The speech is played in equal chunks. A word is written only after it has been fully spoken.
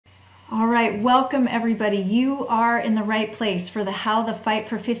All right, welcome everybody. You are in the right place for the How the Fight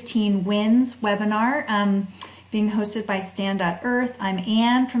for 15 Wins webinar, being hosted by Stand.earth. I'm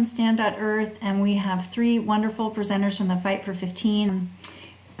Anne from Stand.earth, and we have three wonderful presenters from the Fight for 15.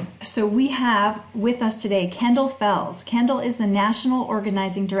 So we have with us today Kendall Fells. Kendall is the National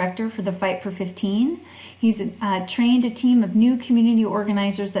Organizing Director for the Fight for 15. He's trained a team of new community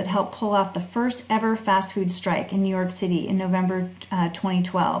organizers that helped pull off the first ever fast food strike in New York City in November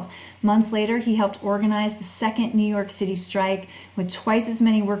 2012. Months later, he helped organize the second New York City strike with twice as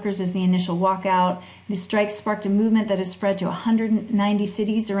many workers as the initial walkout. The strike sparked a movement that has spread to 190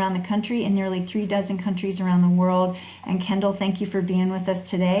 cities around the country and nearly 36 countries around the world. And Kendall, thank you for being with us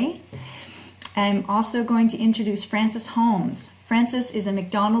today. I'm also going to introduce Frances Holmes. Frances is a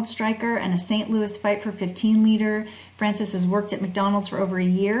McDonald's striker and a St. Louis Fight for 15 leader. Frances has worked at McDonald's for over a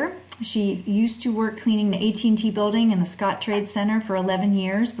year. She used to work cleaning the AT&T building and the Scott Trade Center for 11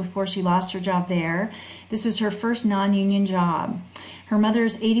 years before she lost her job there. This is her first non-union job. Her mother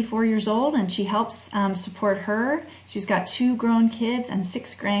is 84 years old and she helps support her. She's got 2 grown kids and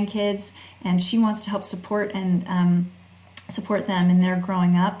 6 grandkids, and she wants to help support and support them in their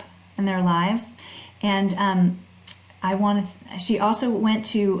growing up and their lives. And she also went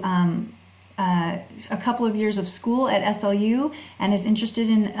to a couple of years of school at SLU and is interested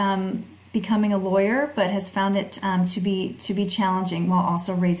in becoming a lawyer, but has found it to be challenging while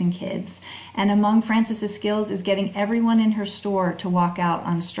also raising kids. And among Frances's skills is getting everyone in her store to walk out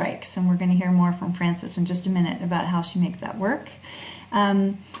on strikes. And we're going to hear more from Frances in just a minute about how she makes that work.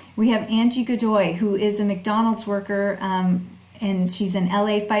 We have Angie Godoy, who is a McDonald's worker, and she's an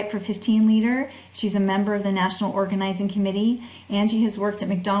LA Fight for 15 leader. She's a member of the National Organizing Committee. Angie has worked at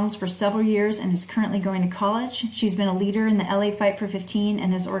McDonald's for several years and is currently going to college. She's been a leader in the LA Fight for 15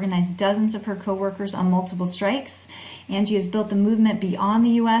 and has organized dozens of her coworkers on multiple strikes. Angie has built the movement beyond the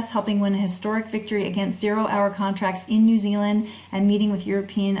U.S., helping win a historic victory against 0-hour contracts in New Zealand and meeting with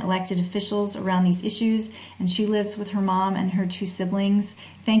European elected officials around these issues. And she lives with her mom and her 2 siblings.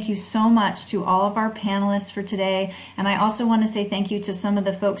 Thank you so much to all of our panelists for today. And I also want to say thank you to some of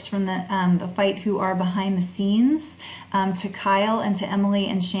the folks from the fight who are behind the scenes, to Kyle and to Emily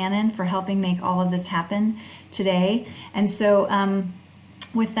and Shannon for helping make all of this happen today. And so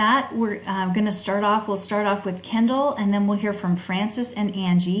with that, we're going to start off. We'll start off with Kendall, and then we'll hear from Frances and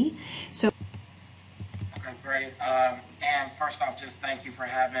Angie. So, okay, great. And first off, just thank you for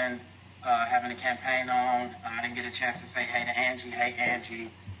having a campaign on. I didn't get a chance to say hey to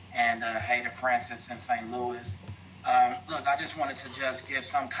Angie, and hey to Frances in St. Louis. Look, I just wanted to just give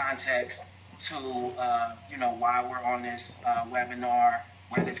some context to why we're on this webinar,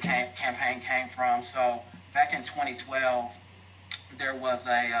 where this campaign came from. So back in 2012. There was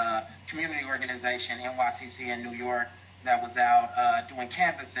a community organization, NYCC in New York, that was out doing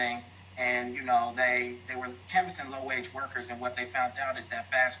canvassing, and they were canvassing low-wage workers, and what they found out is that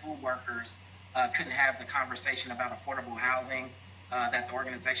fast food workers couldn't have the conversation about affordable housing that the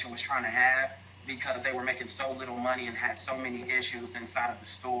organization was trying to have because they were making so little money and had so many issues inside of the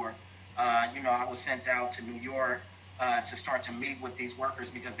store. I was sent out to New York to start to meet with these workers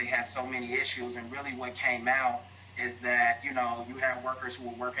because they had so many issues, and really what came out is that, you have workers who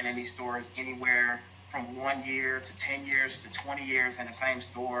were working in these stores anywhere from 1 year to 10 years to 20 years in the same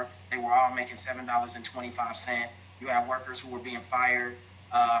store. They were all making $7.25. You have workers who were being fired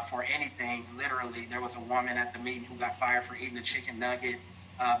for anything. Literally, there was a woman at the meeting who got fired for eating a chicken nugget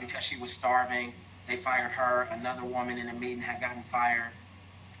because she was starving. They fired her. Another woman in the meeting had gotten fired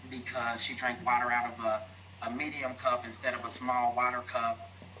because she drank water out of a medium cup instead of a small water cup.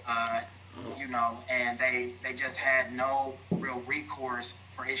 And they just had no real recourse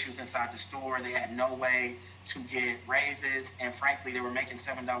for issues inside the store. They had no way to get raises, and frankly, they were making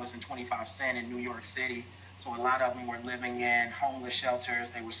 $7.25 in New York City. So a lot of them were living in homeless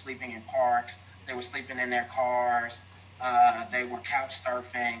shelters. They were sleeping in parks. They were sleeping in their cars. They were couch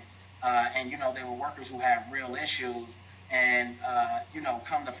surfing, and they were workers who had real issues. And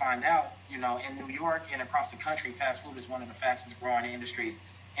come to find out, in New York and across the country, fast food is one of the fastest growing industries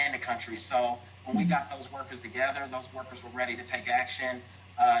in the country. So when we got those workers together, those workers were ready to take action.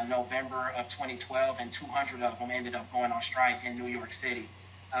 November of 2012, and 200 of them ended up going on strike in New York City.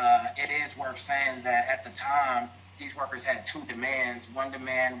 It is worth saying that at the time, these workers had 2 demands. One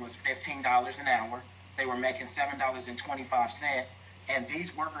demand was $15 an hour. They were making $7.25, and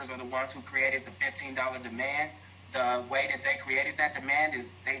these workers are the ones who created the $15 demand. The way that they created that demand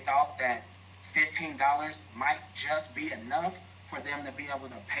is they thought that $15 might just be enough for them to be able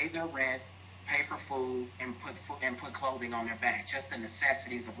to pay their rent, pay for food, and put clothing on their back, just the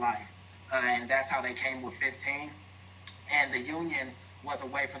necessities of life. And that's how they came with 15. And the union was a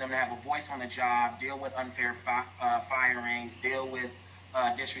way for them to have a voice on the job, deal with unfair firings, deal with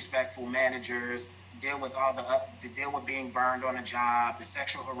disrespectful managers, deal with being burned on a job, the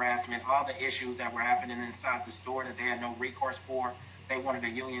sexual harassment, all the issues that were happening inside the store that they had no recourse for. They wanted a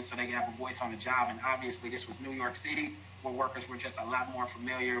union so they could have a voice on the job. And obviously, this was New York City, where workers were just a lot more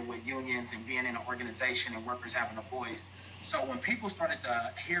familiar with unions and being in an organization and workers having a voice. So when people started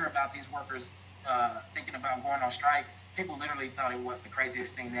to hear about these workers thinking about going on strike, people literally thought it was the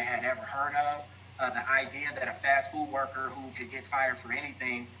craziest thing they had ever heard of. The idea that a fast food worker who could get fired for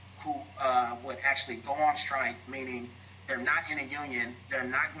anything, who would actually go on strike, meaning they're not in a union, they're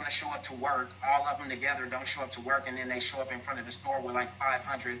not going to show up to work, all of them together don't show up to work, and then they show up in front of the store with like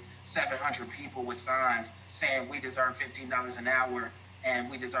 500, 700 people with signs saying we deserve $15 an hour and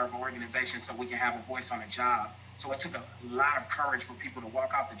we deserve an organization so we can have a voice on the job. So it took a lot of courage for people to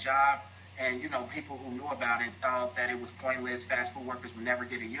walk off the job. And, you know, people who knew about it thought that it was pointless. Fast food workers would never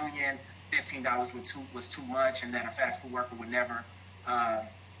get a union. $15 was too much, and that a fast food worker would never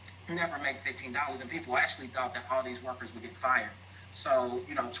make $15. And people actually thought that all these workers would get fired. So,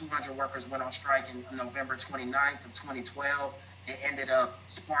 you know, 200 workers went on strike in November 29th of 2012. It ended up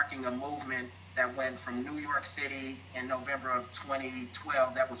sparking a movement that went from New York City in November of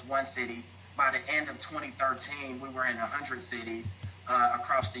 2012. That was one city. By the end of 2013, we were in 100 cities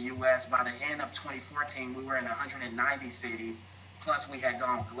across the U.S. By the end of 2014, we were in 190 cities, plus we had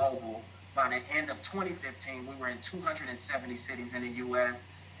gone global. By the end of 2015, we were in 270 cities in the U.S.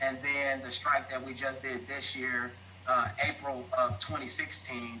 And then the strike that we just did this year, April of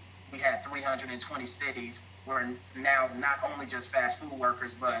 2016, we had 320 cities. We're now not only just fast food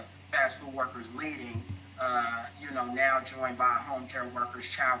workers, but fast food workers leading, now joined by home care workers,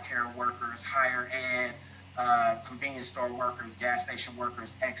 child care workers, higher ed, convenience store workers, gas station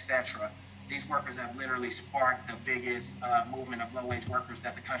workers, etc. These workers have literally sparked the biggest movement of low-wage workers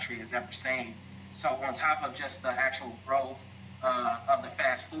that the country has ever seen. So on top of just the actual growth of the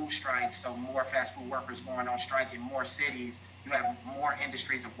fast food strike, so more fast food workers going on strike in more cities, you have more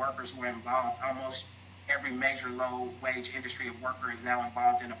industries of workers who are involved. Almost every major low-wage industry of worker is now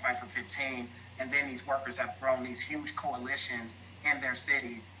involved in the fight for 15. And then these workers have grown these huge coalitions in their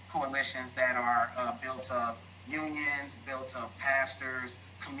cities, coalitions that are built of unions, built of pastors,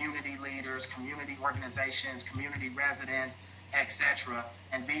 community leaders, community organizations, community residents, etc.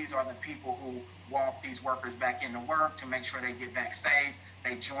 And these are the people who walk these workers back into work to make sure they get back safe.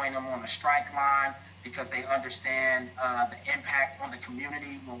 They join them on the strike line because they understand the impact on the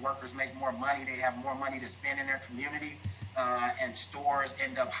community. When workers make more money, they have more money to spend in their community, and stores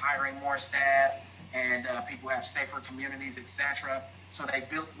end up hiring more staff, and people have safer communities, etc. So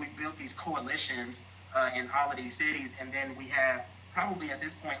we built these coalitions in all of these cities, and then we have probably at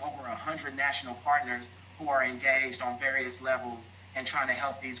this point over 100 national partners who are engaged on various levels and trying to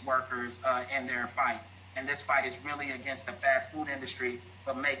help these workers in their fight. And this fight is really against the fast food industry,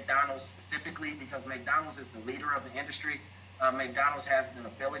 but McDonald's specifically, because McDonald's is the leader of the industry. McDonald's has the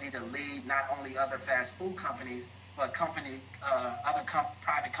ability to lead not only other fast food companies, but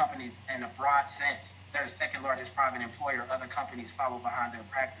private companies in a broad sense. They're the second largest private employer. Other companies follow behind their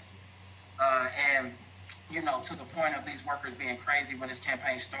practices. And, to the point of these workers being crazy when this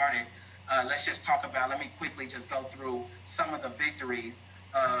campaign started, let me quickly just go through some of the victories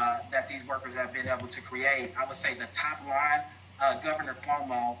that these workers have been able to create. I would say the top line, Governor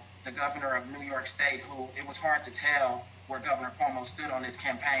Cuomo, the governor of New York State, who it was hard to tell where Governor Cuomo stood on this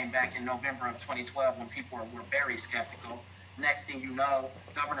campaign back in November of 2012 when people were very skeptical. Next thing you know,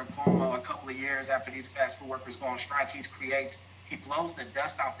 Governor Cuomo, a couple of years after these fast food workers go on strike, he blows the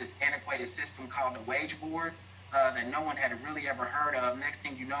dust off this antiquated system called the wage board that no one had really ever heard of. Next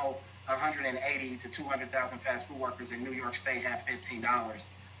thing you know, 180 to 200,000 fast food workers in New York State have $15.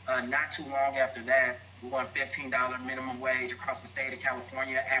 Not too long after that, we won $15 minimum wage across the state of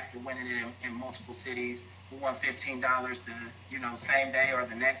California after winning it in multiple cities. We won $15 the same day or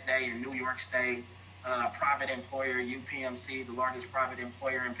the next day in New York State. Private employer UPMC, the largest private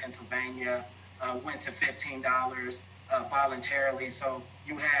employer in Pennsylvania, went to $15 voluntarily. So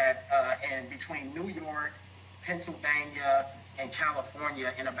you had and between New York, Pennsylvania, and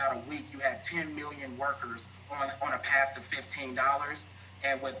California, in about a week, you had 10 million workers on a path to $15.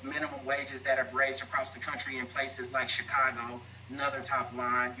 And with minimum wages that have raised across the country in places like Chicago, another top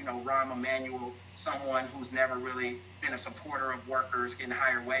line, Rahm Emanuel, someone who's never really been a supporter of workers getting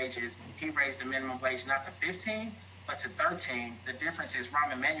higher wages, he raised the minimum wage not to 15, but to 13. The difference is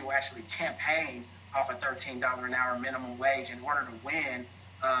Rahm Emanuel actually campaigned off a $13 an hour minimum wage in order to win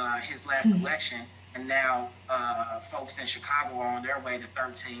his last election. And now folks in Chicago are on their way to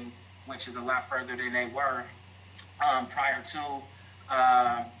 13, which is a lot further than they were prior to.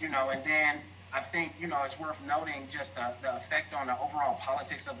 And then I think, it's worth noting just the effect on the overall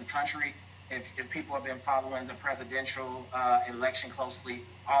politics of the country. If people have been following the presidential election closely,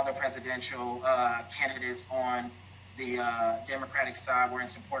 all the presidential candidates on the Democratic side were in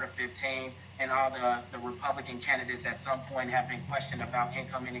support of 15, and all the Republican candidates at some point have been questioned about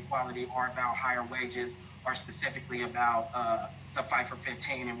income inequality or about higher wages or specifically about the fight for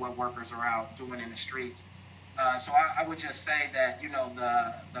 15 and what workers are out doing in the streets. So I would just say that,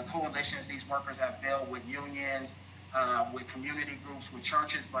 the coalitions these workers have built with unions, with community groups, with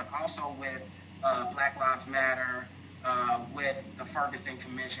churches, but also with Black Lives Matter, with the Ferguson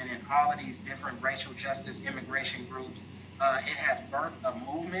Commission and all of these different racial justice immigration groups, it has birthed a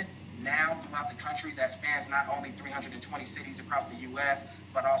movement now throughout the country that spans not only 320 cities across the U.S.,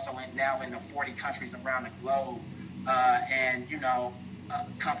 but also now in the 40 countries around the globe.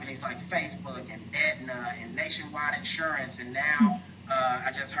 Companies like Facebook and Aetna and Nationwide Insurance, and now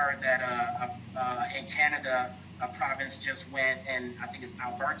I just heard that in Canada, a province just went, and I think it's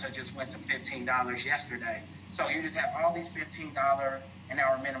Alberta, just went to $15 yesterday. So you just have all these $15 an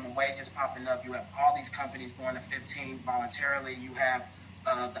hour minimum wages popping up. You have all these companies going to 15 voluntarily. You have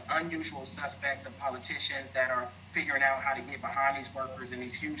the unusual suspects of politicians that are figuring out how to get behind these workers and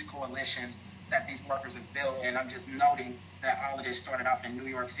these huge coalitions that these workers have built. And I'm just noting that all of this started off in New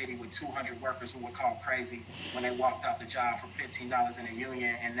York City with 200 workers who were called crazy when they walked out the job for $15 in a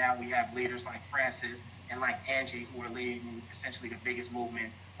union. And now we have leaders like Francis and like Angie who are leading essentially the biggest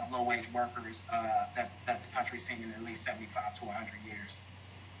movement of low-wage workers that the country's seen in at least 75 to 100 years.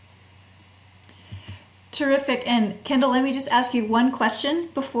 Terrific. And Kendall, let me just ask you one question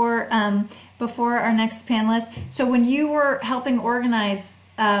before our next panelist. So when you were helping organize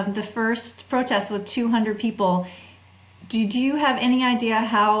the first protest with 200 people, did you have any idea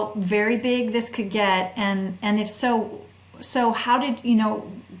how very big this could get? And if so how did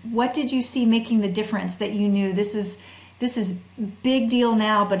what did you see making the difference that you knew this is big deal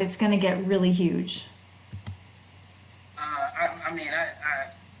now, but it's going to get really huge?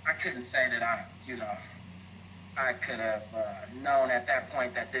 I couldn't say that I could have known at that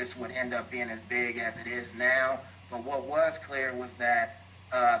point that this would end up being as big as it is now. But what was clear was that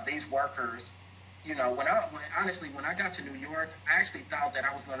these workers, when I got to New York, I actually thought that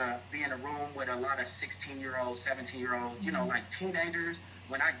I was going to be in a room with a lot of 16-year-old, 17-year-old, like teenagers.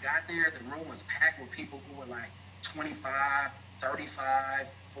 When I got there, the room was packed with people who were like 25, 35,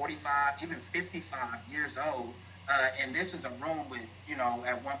 45, even 55 years old. And this was a room with,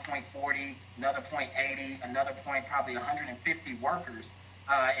 at one point 40, another point 80, another point probably 150 workers.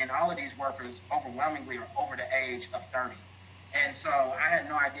 And all of these workers overwhelmingly are over the age of 30. And so I had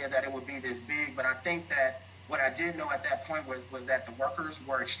no idea that it would be this big, but I think that what I did know at that point was that the workers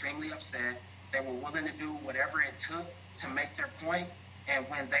were extremely upset. They were willing to do whatever it took to make their point. And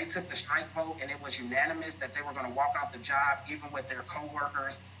when they took the strike vote and it was unanimous that they were going to walk off the job, even with their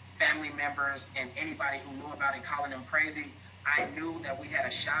coworkers, family members, and anybody who knew about it calling them crazy, I knew that we had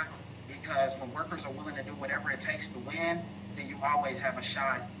a shot, because when workers are willing to do whatever it takes to win, then you always have a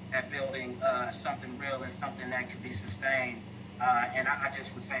shot at building something real and something that could be sustained. And I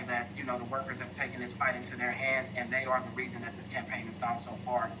just would say that, the workers have taken this fight into their hands, and they are the reason that this campaign has gone so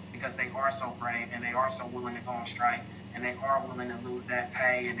far, because they are so brave and they are so willing to go on strike, and they are willing to lose that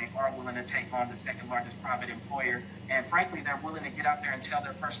pay, and they are willing to take on the second largest private employer. And frankly, they're willing to get out there and tell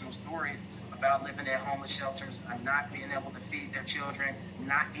their personal stories about living in homeless shelters, not being able to feed their children,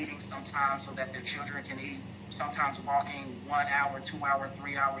 not eating sometimes so that their children can eat, sometimes walking 1 hour, 2 hours,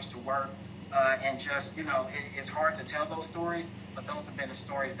 3 hours to work. And just, it's hard to tell those stories, but those have been the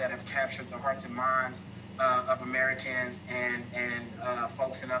stories that have captured the hearts and minds of Americans and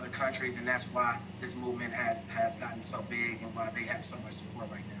folks in other countries, and that's why this movement has gotten so big and why they have so much support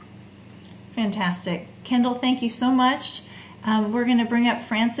right now. Fantastic. Kendall, thank you so much. We're going to bring up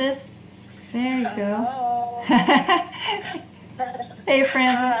Francis. There you go. Hey,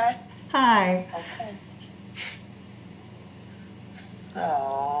 Francis. Hi. Okay.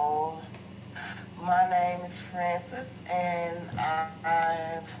 So, my name is Francis, and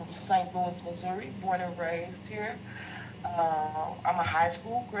I'm from St. Louis, Missouri, born and raised here. I'm a high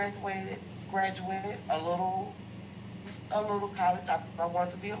school graduate, a little college. I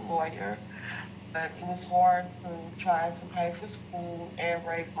wanted to be a lawyer, but it was hard to try to pay for school and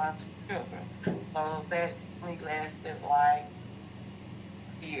raise my two children. So that only lasted like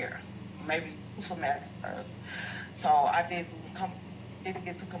a year, maybe 2 semesters. So I didn't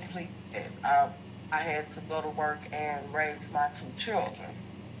get to complete it. I had to go to work and raise my 2 children.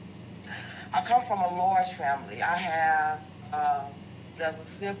 I come from a large family. I have 11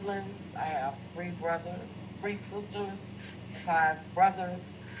 siblings. I have 3 brothers, 3 sisters, 5 brothers,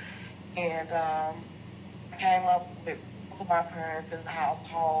 and I came up with both of my parents in the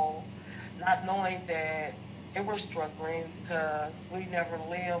household, not knowing that they were struggling because we never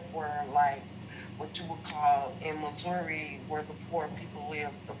lived where, like, what you would call in Missouri, where the poor people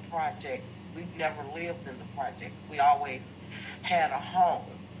live, the project. We never lived in the projects. We always had a home.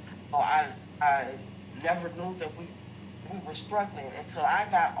 So I never knew that we were struggling until I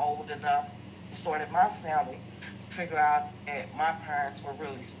got old enough, started my family, to figure out that my parents were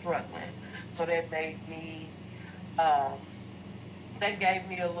really struggling. So that made me, um, that gave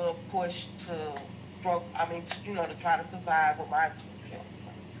me a little push to struggle. I mean, to try to survive with my 2 children.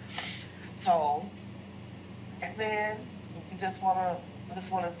 So back then, we just want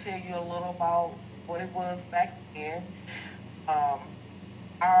to tell you a little about what it was back then. Um,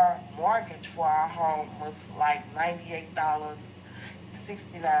 our mortgage for our home was like $98.69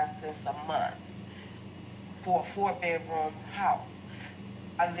 a month for a 4-bedroom house.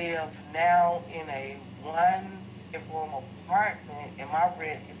 I live now in a 1-bedroom apartment and my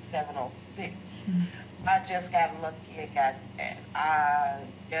rent is 706. I just got lucky and got that.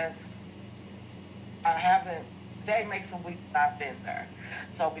 I haven't, today makes a week that I've been there.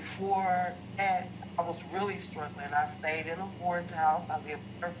 So before that, I was really struggling. I stayed in a boarding house. I lived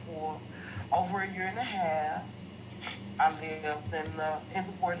there for over a year and a half. I lived in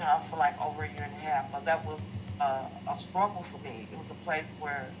the boarding house for like over a year and a half. So that was a struggle for me. It was a place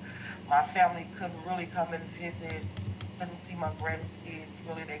where my family couldn't really come and visit, couldn't see my grandkids.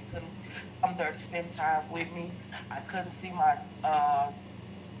 Really, they couldn't come there to spend time with me. I couldn't see my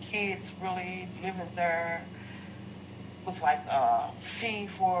kids really living there. It was like a fee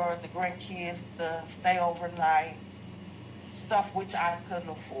for the grandkids to stay overnight, stuff which I couldn't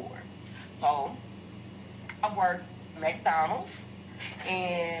afford. So I worked at McDonald's,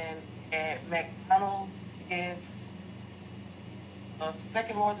 and at McDonald's is the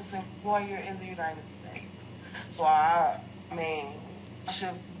second largest employer in the United States. So I mean, I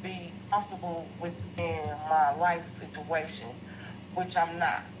should be comfortable within my life situation, which I'm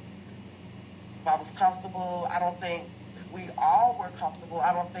not. If I was comfortable, I don't think if we all were comfortable,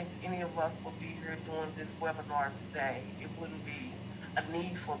 I don't think any of us would be here doing this webinar today. It wouldn't be a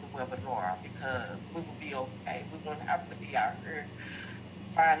need for the webinar because we would be okay. We wouldn't have to be out here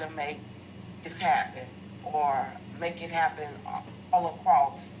trying to make this happen or make it happen all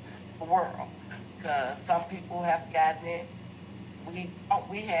across the world because some people have gotten it. We thought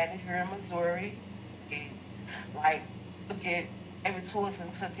we had it here in Missouri. We like took it, gave it to us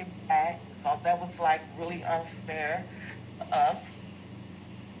and took it back. Thought that was like really unfair to us.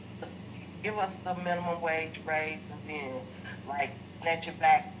 Give us the minimum wage raise and then like snatch it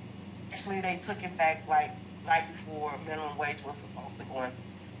back. Actually, they took it back like night before minimum wage was supposed to go in,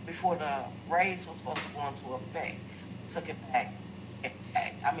 before the raise was supposed to go into effect. Took it back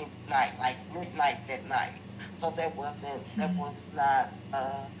I mean, night, like midnight that night. So that was not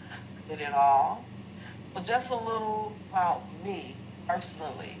good at all. But just a little about me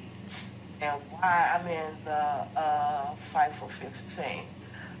personally and why I'm in the Fight for 15.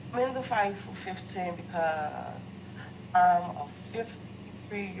 I'm in the Fight for 15 because I'm a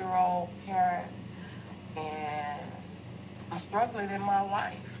 53-year-old parent and I'm struggling in my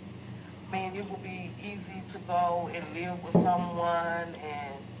life. I mean, it would be easy to go and live with someone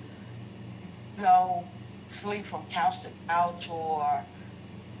and, you know, sleep from couch to couch or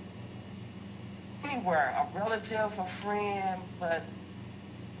anywhere, a relative, a friend, but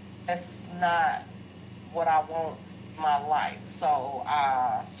that's not what I want in my life. So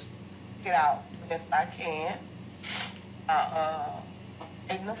I get out the best I can. I'm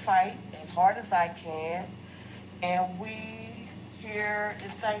fighting the fight as hard as I can. And we here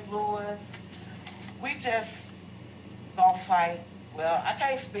in St. Louis, we just gonna fight. Well, I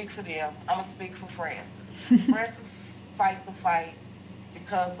can't speak for them. I'm gonna speak for Francis. Francis fight the fight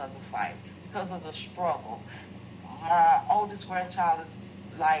because of the fight, because of the struggle. My oldest grandchild is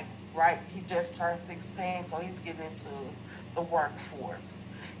like right. He just turned 16, so he's getting into the workforce,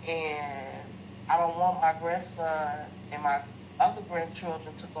 and I don't want my grandson and my other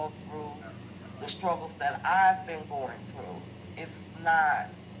grandchildren to go through the struggles that I've been going through. It's not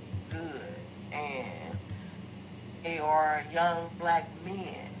good, and they are young black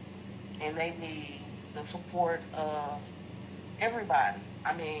men and they need the support of everybody.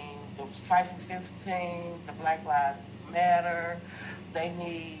 I mean, the Fight for 15, the Black Lives Matter, they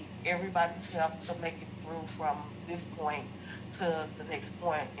need everybody's help to make it through from this point to the next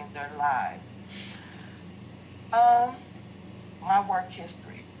point in their lives. Um, my work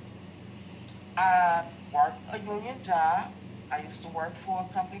history. I worked a union job. I used to work for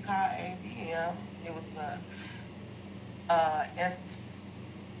a company called ABM. It was a S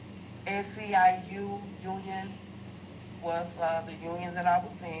SEIU union was the union that I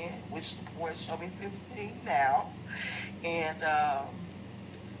was in, which supports Show Me 15 now. And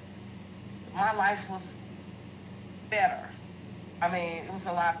my life was better. I mean, it was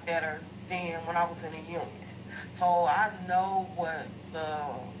a lot better than when I was in a union. So I know what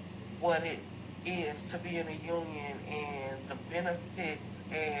it is to be in a union and the benefits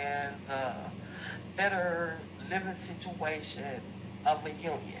and the better living situation of a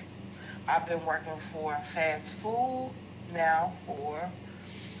union. I've been working for fast food now for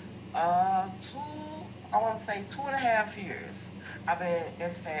two, I want to say 2.5 years. I've been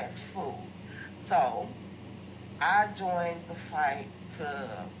in fast food. So I joined the fight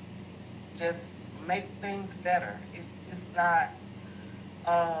to just make things better. It's not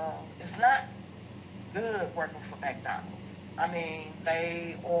good working for McDonald's. I mean,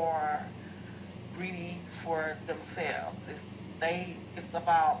 they are greedy for themselves. It's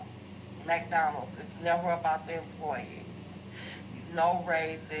about McDonald's. It's never about the employees. No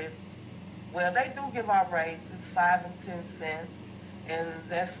raises. Well, they do give out raises, 5 and 10 cents, and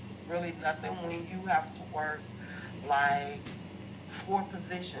that's really nothing when you have to work like 4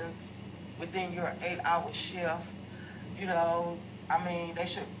 positions within your 8-hour shift. You know, I mean, they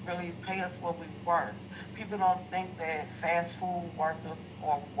should really pay us what we're worth. People don't think that fast food workers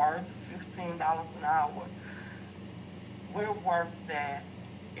are worth $15 an hour. We're worth that.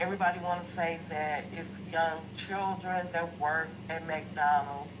 Everybody want to say that it's young children that work at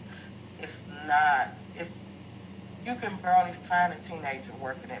McDonald's. It's not. It's You can barely find a teenager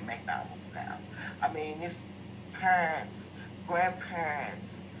working at McDonald's now. I mean, it's parents,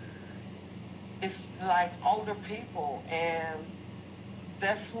 grandparents. It's like older people, and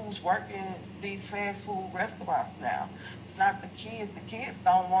that's who's working these fast food restaurants now. It's not the kids. The kids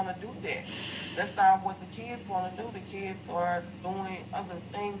don't want to do that. That's not what the kids want to do. The kids are doing other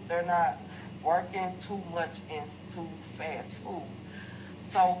things. They're not working too much into fast food.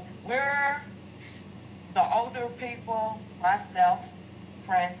 So we're the older people, myself,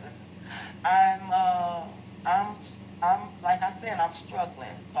 Francis. I'm, uh, I'm, I'm like I said, I'm struggling.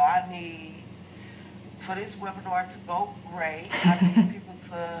 So I need for this webinar to go great. I need people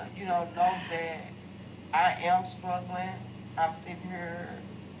to, know that I am struggling. I'm sitting here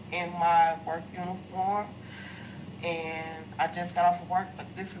in my work uniform, and I just got off of work, but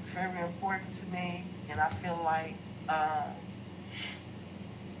this is very important to me, and uh,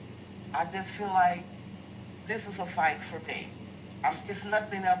 I just feel like this is a fight for me. It's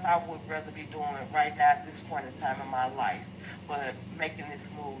nothing else I would rather be doing right now at this point in time in my life, but making this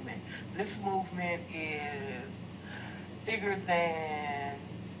movement. This movement is bigger than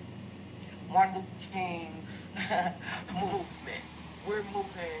Martin Luther King's movement. We're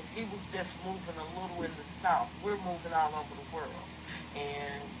moving, he was just moving a little in the South. We're moving all over the world.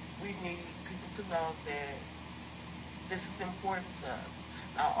 And we need people to know that this is important to us.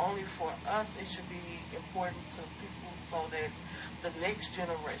 Not only for us, it should be important to people so that the next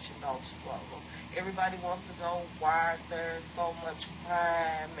generation don't struggle. Everybody wants to know why there's so much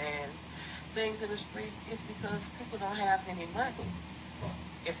crime and things in the street. It's because people don't have any money.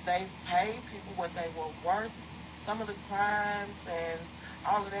 If they pay people what they were worth, some of the crimes and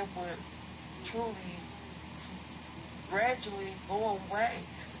all of that would truly gradually go away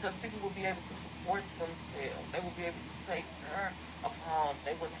because people will be able to support themselves. They will be able to take care of homes.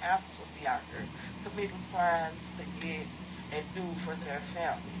 They wouldn't have to be out here committing crimes to get and do for their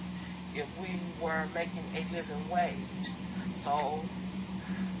families if we were making a living wage. So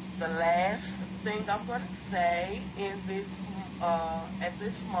the last thing I'm going to say in this at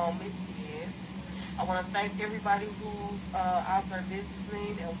this moment is I want to thank everybody who's out there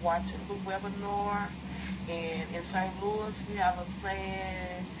listening and watching the webinar. And in St. Louis, we have a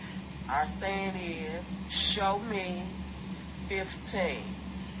saying. Our saying is, show me 15.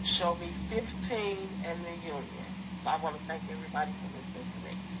 Show me 15 and the union. So I want to thank everybody for listening to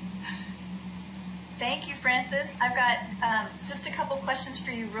me. Thank you, Francis. I've got just a couple questions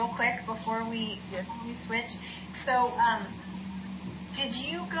for you real quick before we switch. So did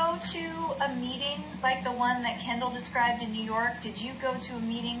you go to a meeting like the one that Kendall described in New York? Did you go to a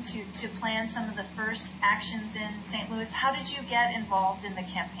meeting to plan some of the first actions in St. Louis? How did you get involved in the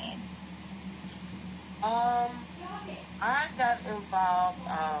campaign? I got involved.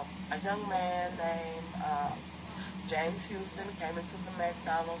 A young man named James Houston came into the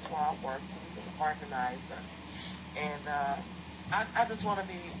McDonald's where I worked. He was an organizer. And I just want to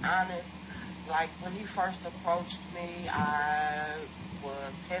be honest. Like, when he first approached me, I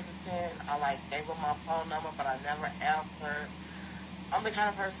was hesitant. I, gave him my phone number, but I never answered. I'm the kind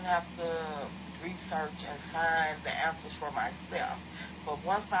of person who have to research and find the answers for myself. But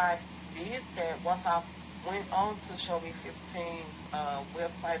once I did that, once I went on to Show Me 15's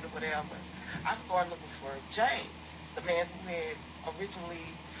website or whatever, I started looking for James, the man who had originally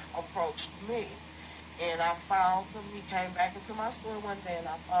approached me. And I found him. He came back into my store one day, and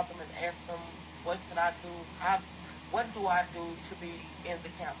I found him and asked him, what could I do? What do I do to be in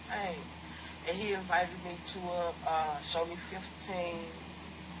the campaign? And he invited me to a Show Me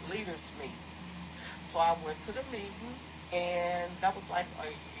 15 leaders meeting. So I went to the meeting, and that was like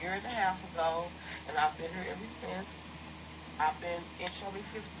a year and a half ago, and I've been here ever since. I've been in Show Me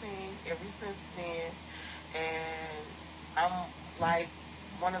 15 ever since then, and I'm like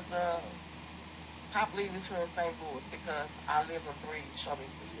one of the top leaders here in St. Louis because I live and breathe Show Me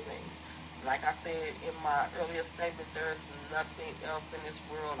 15. Like I said in my earlier statement, there's nothing else in this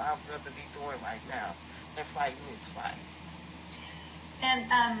world I'd rather be doing right now than fighting this fight.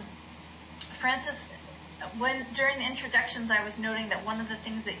 And Frances, during the introductions, I was noting that one of the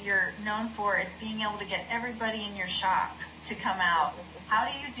things that you're known for is being able to get everybody in your shop to come out. How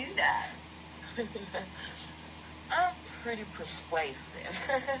do you do that? I'm pretty persuasive.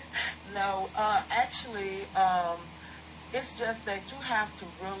 No, actually, it's just that you have to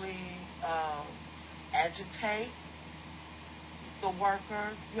really agitate the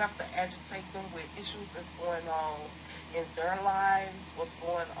workers. You have to agitate them with issues that's going on in their lives, what's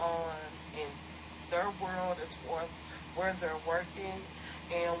going on in their world as far as where they're working.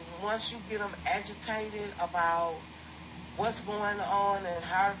 And once you get them agitated about what's going on and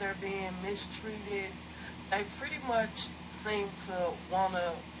how they're being mistreated, they pretty much seem to want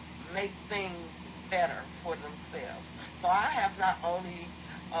to make things better for themselves. So I have not only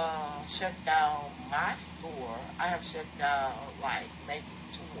shut down my store, I have shut down like maybe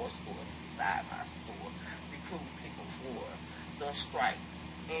 2 more stores beside my store, recruiting people for the strikes.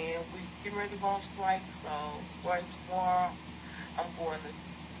 And we getting ready to go on strike, so starting tomorrow, I'm going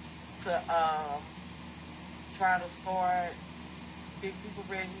to try to start get people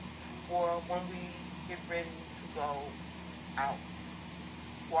ready for when we get ready to go out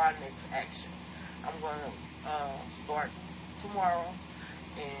for our next action. I'm going to start tomorrow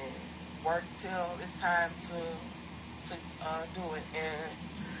and work till it's time to do it. And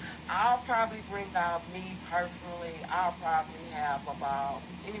I'll probably bring out, me personally, I'll probably have about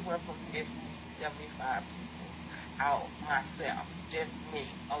anywhere from 50 to 75 people out myself, just me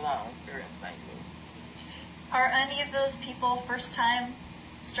alone here in St. Louis. Are any of those people first-time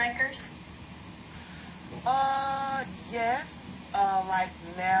strikers? Yes. Like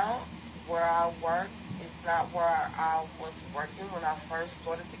now, where I work, it's not where I was working when I first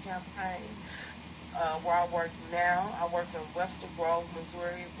started the campaign. Where I work now, I work in Wester Grove,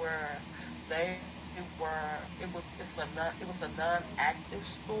 Missouri, where it was a non-active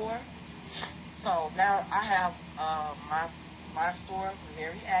store. So now I have my store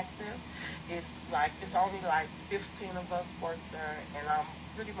very active. It's only like 15 of us work there, and I'm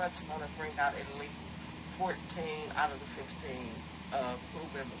pretty much gonna bring out at least 14 out of the 15 crew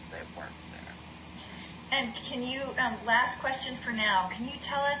members that works there. And can you, last question for now, can you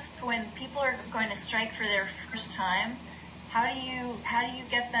tell us when people are going to strike for their first time, how do you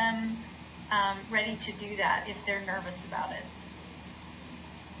get them ready to do that if they're nervous about it?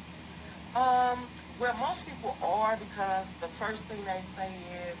 Well, most people are, because the first thing they say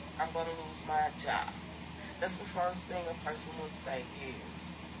is, I'm going to lose my job. That's the first thing a person would say is,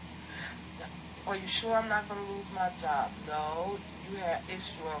 are you sure I'm not going to lose my job? No,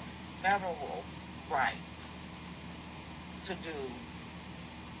 it's your federal right to do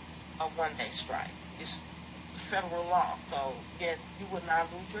a one-day strike. It's federal law. So, yes, you would not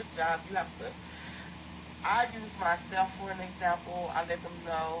lose your job. You have to. I use myself for an example. I let them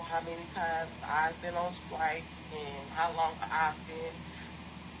know how many times I've been on strike and how long I've been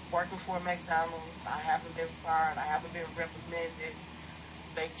working for McDonald's. I haven't been fired. I haven't been reprimanded.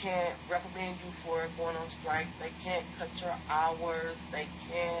 They can't reprimand you for going on strike. They can't cut your hours. They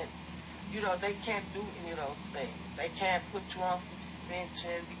can't do any of those things. They can't put you on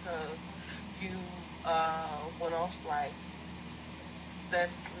suspension because you went on strike.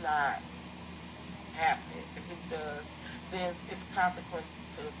 That's not happening. If it does, then it's consequences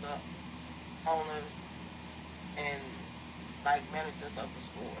to the owners and like managers of the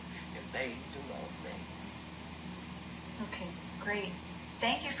store if they do those things. Okay, great.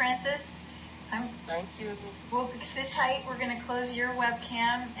 Thank you, Frances. Thank you. We'll sit tight. We're going to close your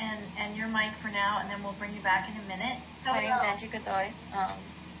webcam and your mic for now, and then we'll bring you back in a minute. My name is Angie Godoy.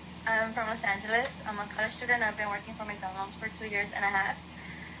 I'm from Los Angeles. I'm a college student. I've been working for McDonald's for 2 years and a half.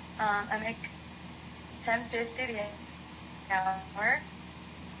 I make $10.50 the hour.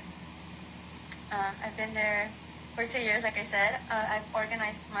 I've been there for 2 years, like I said. I've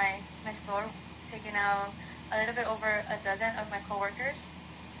organized my store, taken out a little bit over a dozen of my coworkers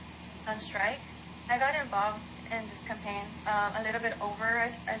on strike. I got involved in this campaign a little bit over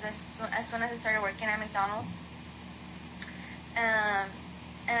as soon as I started working at McDonald's. And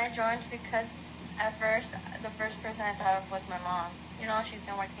I joined because at first, the first person I thought of was my mom. You know, she's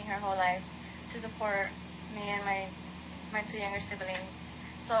been working her whole life to support me and my two younger siblings.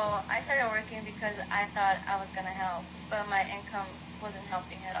 So I started working because I thought I was going to help, but my income wasn't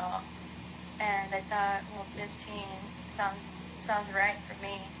helping at all. And I thought, well, 15 sounds right for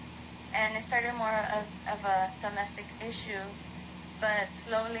me. And it started more of a domestic issue. But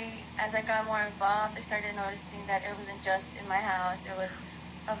slowly, as I got more involved, I started noticing that it wasn't just in my house. It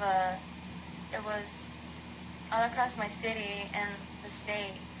was all across my city and the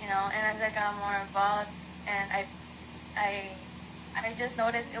state, you know. And as I got more involved, and I just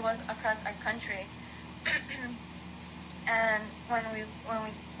noticed it was across our country. And when we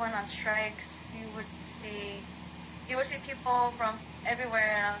went on strikes, you would see people from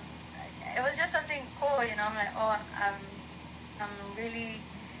everywhere. And it was just something cool, you know. I'm like, oh, I'm really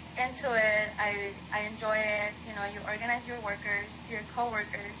into it. I enjoy it. You know, you organize your workers, your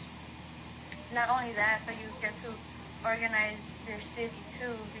co-workers. Not only that, but you get to organize your city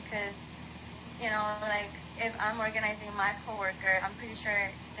too, because, you know, like if I'm organizing my co-worker, I'm pretty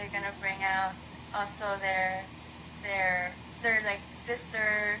sure they're gonna bring out also their like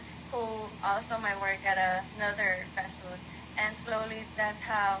sister who also might work at another fast food, and slowly that's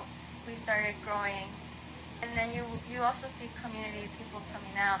how we started growing. And then you also see community people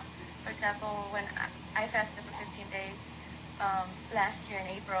coming out. For example, when I fasted for 15 days last year in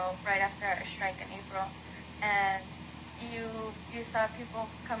April, right after our strike in April, and you saw people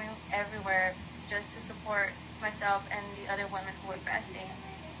coming everywhere just to support myself and the other women who were fasting.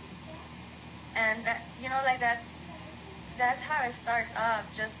 And that, you know, like that's how it starts off,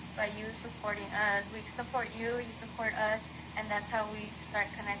 just by you supporting us. We support you, you support us, and that's how we start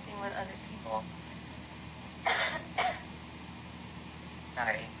connecting with other people.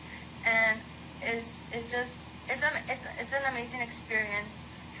 Sorry. And it's an amazing experience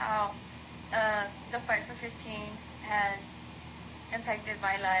how the Fight for 15 has impacted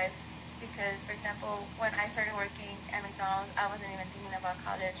my life. Because, for example, when I started working at McDonald's, I wasn't even thinking about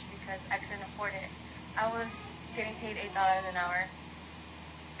college because I couldn't afford it. I was getting paid $8 an hour,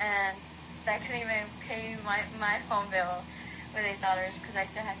 and that couldn't even pay my phone bill with $8 because I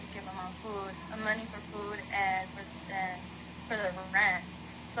still had to give my mom money for food and for the rent.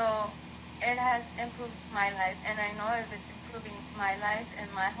 So it has improved my life, and I know if it's improving my life and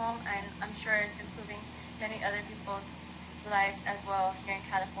my home, I'm sure it's improving many other people's lives as well here in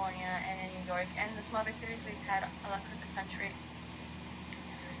California and in New York, and the small victories we've had all across the country.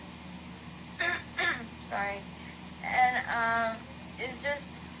 Sorry. And it's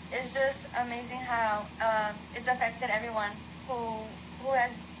just amazing how it's affected everyone who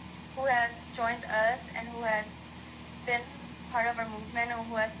has joined us and who has been part of our movement and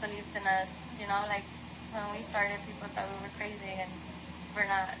who has believed in us. You know, like when we started, people thought we were crazy, and we're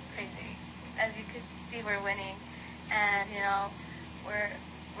not crazy. As you could see, we're winning. And, you know, we're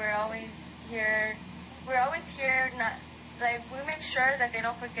always here. We're always here. Not like we make sure that they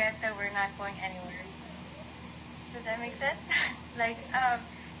don't forget that we're not going anywhere. Does that make sense? Like,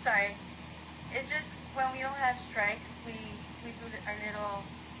 sorry. It's just when we don't have strikes, we do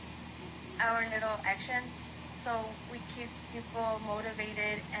our little actions. So we keep people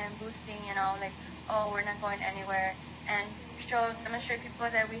motivated and boosting. You know, like, oh, we're not going anywhere, and demonstrate people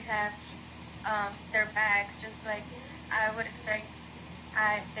that we have their backs, just like I would expect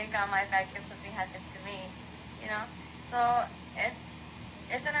they got my back if something happened to me, you know. So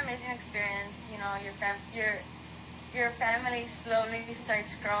it's an amazing experience, you know. Your family slowly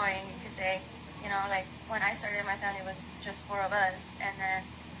starts growing, you could say, you know. Like when I started, my family was just 4 of us, and then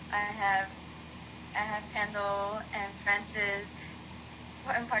I have Kendall and Francis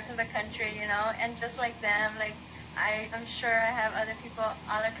in parts of the country, you know, and just like them, like I'm sure I have other people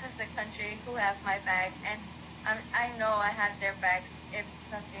all across the country who have my back, and I know I have their backs if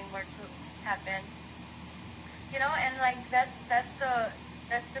something were to happen. You know, and like that's the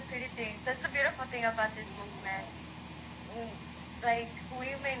pretty thing. That's the beautiful thing about this movement. Like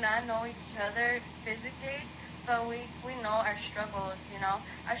we may not know each other physically, but we know our struggles. You know,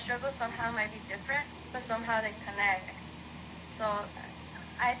 our struggles somehow might be different, but somehow they connect. So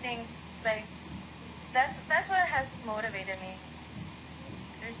I think like. That's what has motivated me.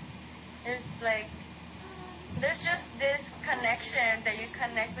 There's just this connection that you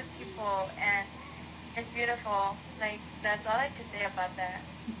connect with people, and it's beautiful. Like, that's all I could say about that.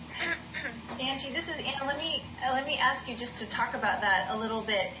 Angie, this is Anna. Let me ask you just to talk about that a little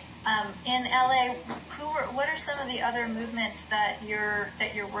bit. In LA, what are some of the other movements that you're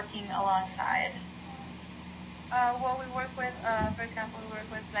working alongside? Well, we work with, for example, we work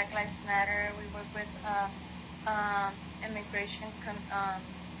with Black Lives Matter. We work with immigration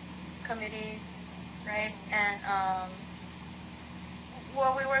committees, right? And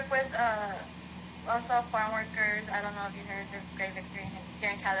well, we work with also farm workers. I don't know if you heard this great victory here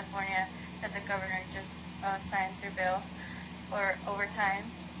in California that the governor just signed their bill for overtime.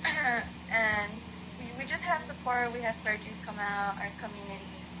 And we just have support. We have clergy come out, our community,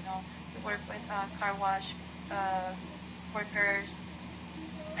 you know. We work with car wash workers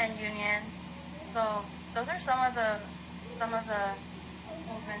and unions. So those are some of the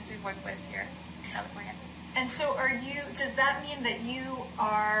movements we work with here in California. And so does that mean that you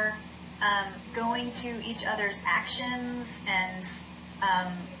are going to each other's actions and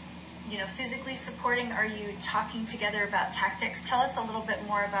physically supporting? Are you talking together about tactics? Tell us a little bit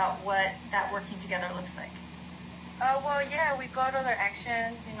more about what that working together looks like. Well, yeah, we go to their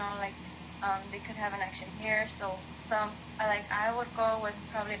actions, like they could have an action here. So I would go with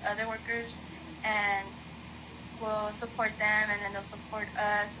probably other workers and we'll support them and then they'll support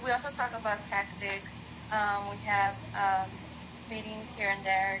us. We also talk about tactics. We have meetings here and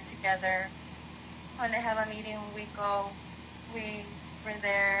there together. When they have a meeting, we go, we're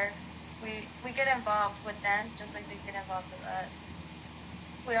there. We get involved with them just like they get involved with us.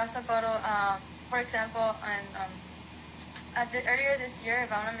 We also go to, for example, earlier this year,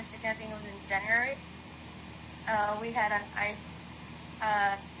 if I'm not mistaken, I think it was in January, we had an ice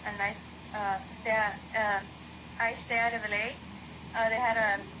stay out of LA. They had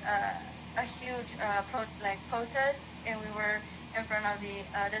a huge protest, and we were in front of the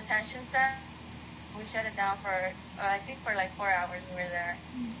detention center. We shut it down for I think for like 4 hours. We were there.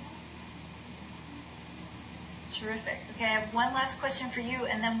 Terrific. Okay, I have one last question for you,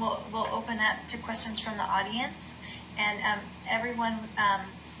 and then we'll open up to questions from the audience. And everyone,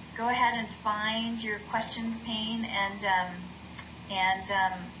 go ahead and find your questions pane, and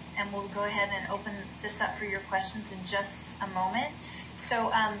we'll go ahead and open this up for your questions in just a moment.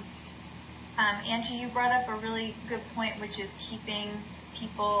 So, Angie, you brought up a really good point, which is keeping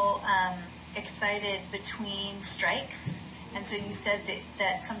people excited between strikes. And so you said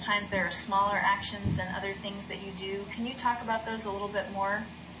that sometimes there are smaller actions and other things that you do. Can you talk about those a little bit more?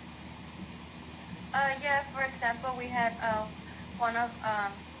 Yeah, for example, we had one of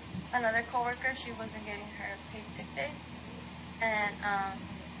another coworker. She wasn't getting her paid sick days, and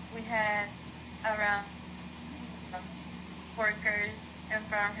we had around workers in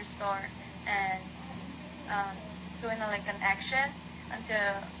front of her store and doing like an action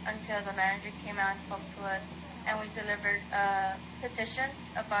until the manager came out and spoke to us, and we delivered a petition,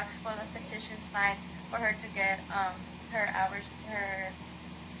 a box full of petitions signed for her to get her hours, her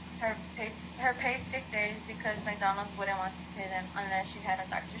paid sick days, because McDonald's wouldn't want to pay them unless she had a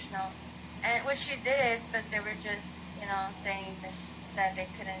doctor's note, and which she did, but they were just saying that they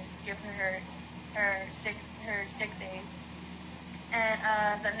couldn't give her sick days.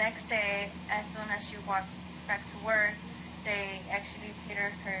 And the next day, as soon as she walked back to work, they actually paid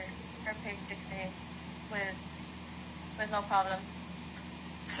her paid sick days with no problem.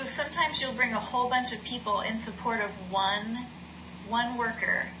 So sometimes you'll bring a whole bunch of people in support of one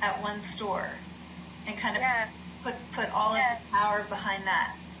worker at one store, and kind of put all of the power behind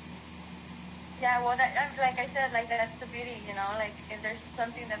that. Yeah, well, like I said, like that's the beauty, like if there's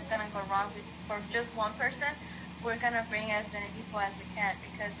something that's gonna go wrong for just one person, we're gonna bring as many people as we can,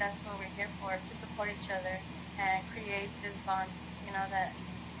 because that's what we're here for, to support each other and create this bond,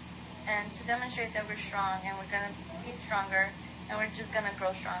 and to demonstrate that we're strong and we're gonna be stronger and we're just gonna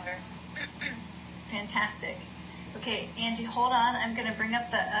grow stronger. Fantastic. Okay, Angie, hold on. I'm going to bring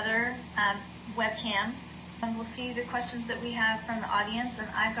up the other webcams, and we'll see the questions that we have from the audience. And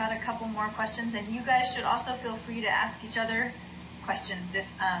I've got a couple more questions, and you guys should also feel free to ask each other questions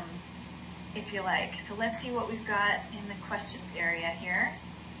if you like. So let's see what we've got in the questions area here.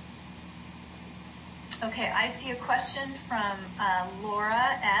 Okay, I see a question from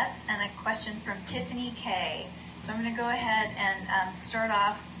Laura S. and a question from Tiffany K. So I'm going to go ahead and start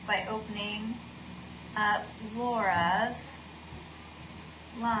off by opening Laura's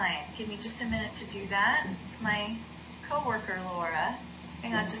line. Give me just a minute to do that. It's my coworker, Laura.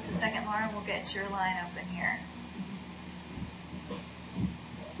 Hang on just a second, Laura, and we'll get your line open here.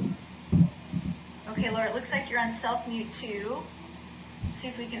 Okay, Laura, it looks like you're on self-mute too. Let's see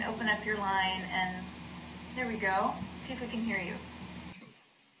if we can open up your line, and there we go. See if we can hear you.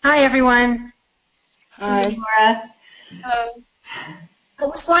 Hi, everyone. Hi. Laura. I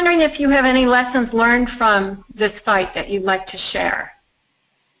was wondering if you have any lessons learned from this fight that you'd like to share.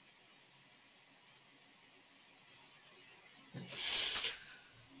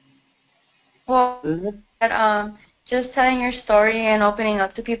 Well, just telling your story and opening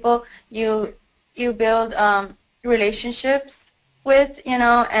up to people, you build relationships with,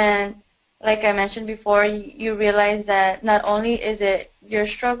 and like I mentioned before, you realize that not only is it your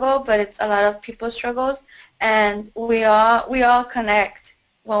struggle, but it's a lot of people's struggles, and we all connect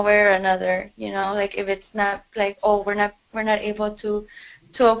one way or another. Like if it's not like, oh, we're not able to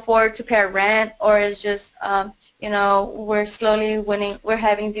afford to pay our rent, or it's just we're slowly winning, we're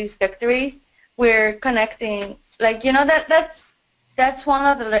having these victories, we're connecting. Like that's one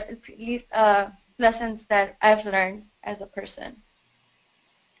of the lessons that I've learned as a person.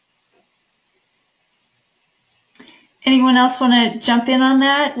 Anyone else want to jump in on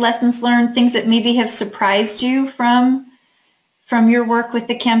that? Lessons learned, things that maybe have surprised you from your work with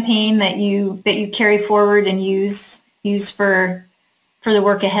the campaign that you carry forward and use for the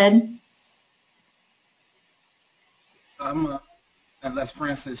work ahead? Unless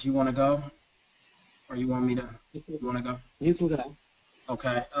Francis, you want to go, or you want me to? You want to go? You can go.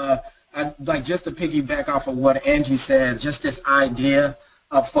 Okay. I'd like just to piggyback off of what Angie said, just this idea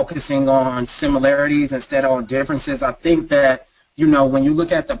of focusing on similarities instead of on differences. I think that, when you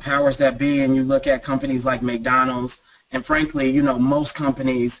look at the powers that be and you look at companies like McDonald's, and frankly, most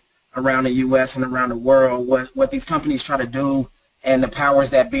companies around the U.S. and around the world, what these companies try to do, and the powers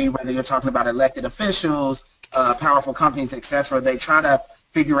that be, whether you're talking about elected officials, powerful companies, etc., they try to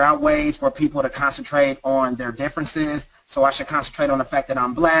figure out ways for people to concentrate on their differences. So I should concentrate on the fact that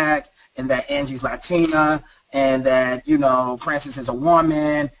I'm black, and that Angie's Latina, and that, Francis is a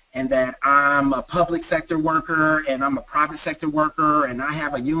woman, and that I'm a public sector worker, and I'm a private sector worker, and I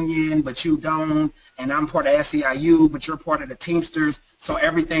have a union, but you don't, and I'm part of SEIU, but you're part of the Teamsters. So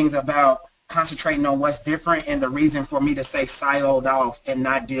everything's about concentrating on what's different, and the reason for me to stay siloed off and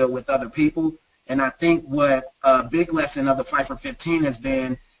not deal with other people. And I think what a big lesson of the Fight for 15 has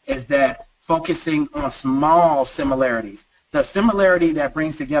been is that focusing on small similarities. The similarity that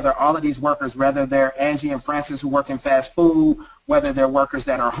brings together all of these workers, whether they're Angie and Francis who work in fast food, whether they're workers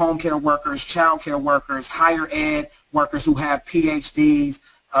that are home care workers, child care workers, higher ed workers who have PhDs,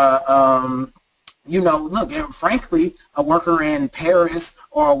 look, and frankly, a worker in Paris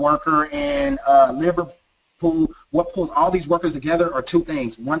or a worker in Liverpool, what pulls all these workers together are two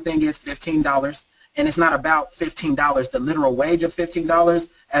things. One thing is $15, and it's not about $15, the literal wage of $15,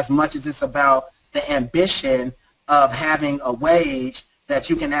 as much as it's about the ambition of having a wage that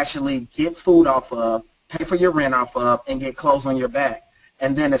you can actually get food off of, pay for your rent off of, and get clothes on your back.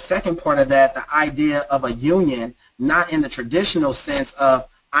 And then the second part of that, the idea of a union, not in the traditional sense of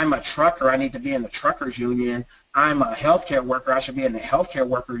I'm a trucker, I need to be in the truckers union, I'm a healthcare worker, I should be in the healthcare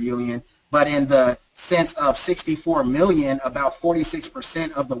worker union, but in the sense of 64 million, about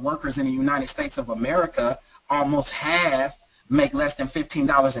 46% of the workers in the United States of America, almost half, make less than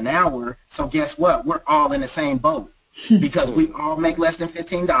 $15 an hour. So guess what? We're all in the same boat because we all make less than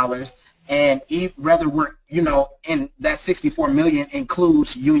 $15, and whether we're, and that 64 million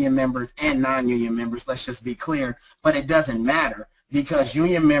includes union members and non-union members, let's just be clear, but it doesn't matter because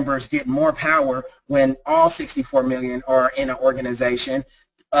union members get more power when all 64 million are in an organization.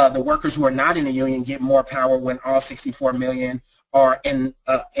 The workers who are not in the union get more power when all 64 million are in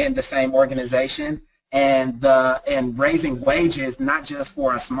the same organization. And raising wages, not just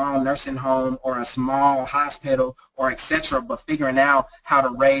for a small nursing home or a small hospital or etc., but figuring out how to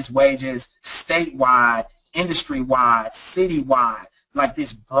raise wages statewide, industry-wide, citywide, like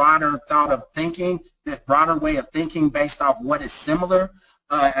this broader thought of thinking, this broader way of thinking based off what is similar.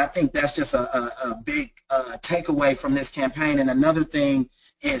 I think that's just a big takeaway from this campaign. And another thing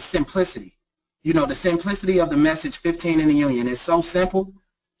is simplicity. The simplicity of the message 15 in the union is so simple.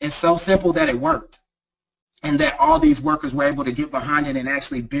 It's so simple that it worked. And that all these workers were able to get behind it and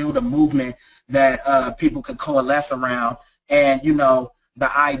actually build a movement that people could coalesce around. And,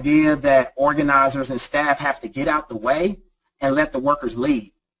 the idea that organizers and staff have to get out the way and let the workers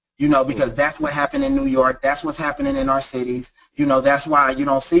lead, because that's what happened in New York. That's what's happening in our cities. That's why you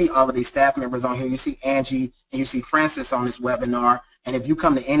don't see all of these staff members on here. You see Angie and you see Francis on this webinar. And if you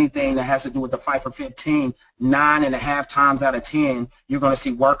come to anything that has to do with the Fight for 15, 9.5 times out of 10, you're going to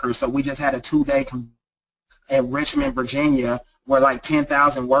see workers. So we just had a 2-day in Richmond, Virginia, where like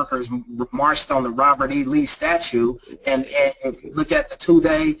 10,000 workers marched on the Robert E. Lee statue. And if you look at the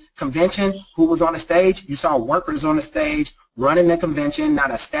 2-day convention, who was on the stage? You saw workers on the stage running the convention,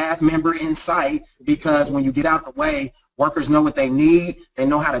 not a staff member in sight, because when you get out the way, Workers know what they need. They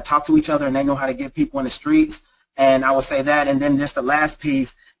know how to talk to each other, and they know how to get people in the streets. And I would say that. And then just the last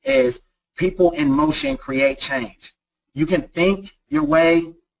piece is people in motion create change. You can think your way,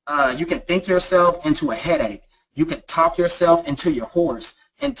 you can think yourself into a headache. You can talk yourself into your horse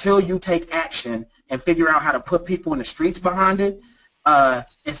until you take action and figure out how to put people in the streets behind it.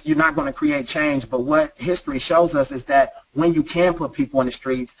 You're not going to create change. But what history shows us is that when you can put people in the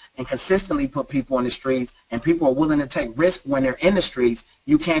streets and consistently put people in the streets, and people are willing to take risks when they're in the streets,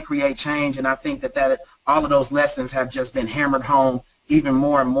 you can create change. And I think that all of those lessons have just been hammered home even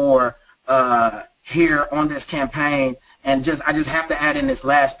more and more here on this campaign. And I just have to add in this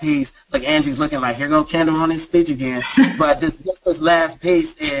last piece. Like, Angie's looking like, here go Kendall on his speech again. But just this last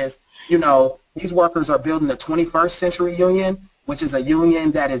piece is, you know, these workers are building the 21st century union, which is a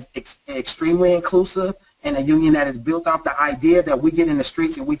union that is extremely inclusive, and a union that is built off the idea that we get in the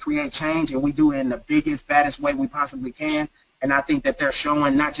streets and we create change, and we do it in the biggest, baddest way we possibly can. And I think that they're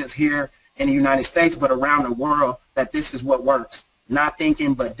showing, not just here in the United States, but around the world, that this is what works. Not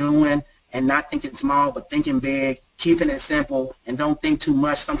thinking, but doing, and not thinking small, but thinking big, keeping it simple, and don't think too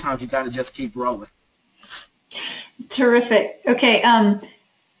much. Sometimes you got to just keep rolling. Terrific. Okay.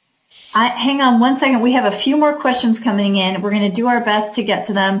 Hang on one second. We have a few more questions coming in. We're going to do our best to get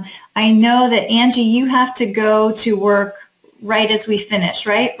to them. I know that, Angie, you have to go to work right as we finish,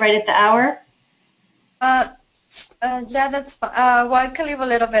 right? Right at the hour? Yeah, that's fine. Well, I can leave a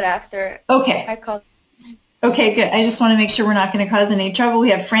little bit after. Okay. I called. Okay, good. I just want to make sure we're not going to cause any trouble. We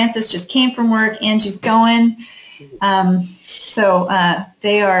have Francis just came from work. Angie's going. So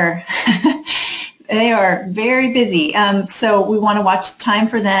they are they are very busy. So we want to watch time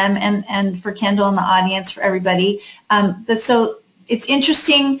for them and for Kendall and the audience, for everybody. So it's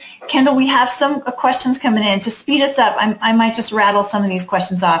interesting, Kendall, we have some questions coming in. To speed us up, I might just rattle some of these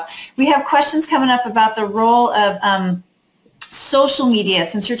questions off. We have questions coming up about the role of social media,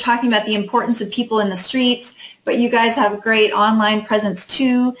 since you're talking about the importance of people in the streets, but you guys have a great online presence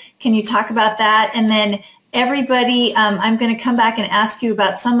too. Can you talk about that? And then everybody, I'm going to come back and ask you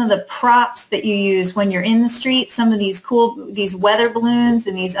about some of the props that you use when you're in the street, some of these weather balloons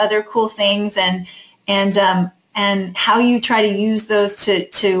and these other cool things, and how you try to use those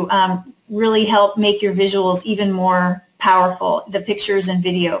to really help make your visuals even more powerful, the pictures and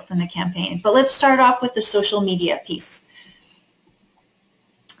video from the campaign. But let's start off with the social media piece.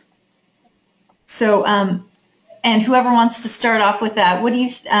 So, and whoever wants to start off with that, what do you,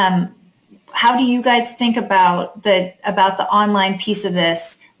 how do you guys think about the online piece of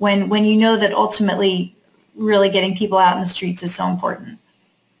this when you know that ultimately really getting people out in the streets is so important?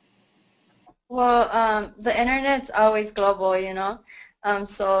 Well, the internet's always global, you know.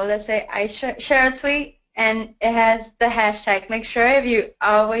 So let's say I share a tweet and it has the hashtag. Make sure if you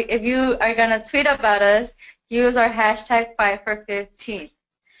are gonna tweet about us, use our hashtag #FightFor15.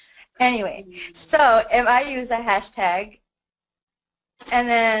 Anyway, so if I use a hashtag and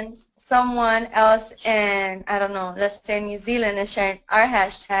then someone else in, I don't know, let's say New Zealand is sharing our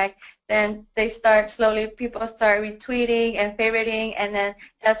hashtag, then people start retweeting and favoriting, and then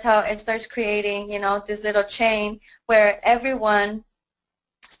that's how it starts creating, you know, this little chain where everyone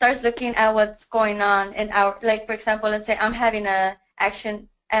starts looking at what's going on in like, for example, let's say I'm having a action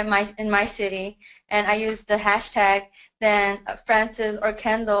in my city and I use the hashtag, then Francis or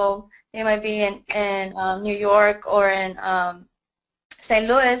Kendall, they might be in New York or in St.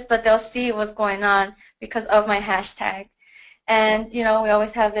 Louis, but they'll see what's going on because of my hashtag. And, you know, we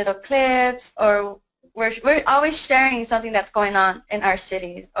always have little clips, or we're always sharing something that's going on in our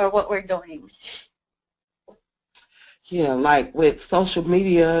cities or what we're doing. Yeah, like with social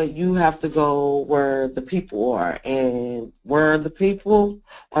media, you have to go where the people are, and where are the people?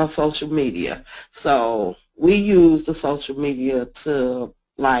 On social media. So we use the social media to,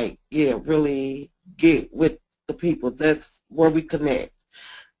 like, really get with the people. That's where we connect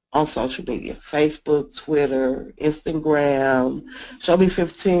on social media. Facebook, Twitter, Instagram. Show Me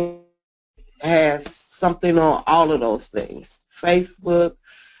 15 has something on all of those things. Facebook,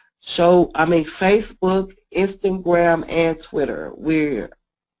 Instagram, and Twitter. We're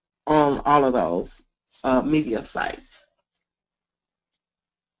on all of those media sites.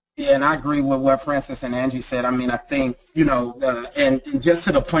 Yeah, and I agree with what Francis and Angie said. I mean, I think, you know, and just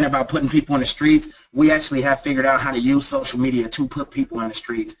to the point about putting people in the streets, we actually have figured out how to use social media to put people in the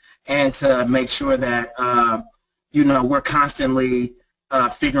streets and to make sure that, you know, we're constantly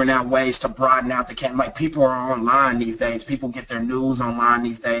figuring out ways to broaden out the camp. Like, people are online these days. People get their news online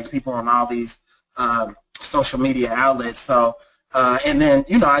these days. People are on all these social media outlets. So, and then,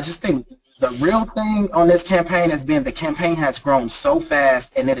 you know, I just think the real thing on this campaign has been the campaign has grown so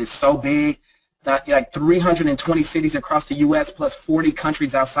fast and it is so big like 320 cities across the U.S. plus 40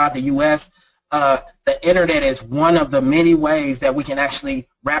 countries outside the U.S. The internet is one of the many ways that we can actually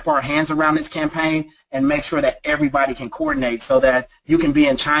wrap our hands around this campaign and make sure that everybody can coordinate, so that you can be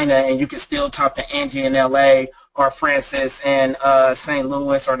in China and you can still talk to Angie in LA, or Francis in St.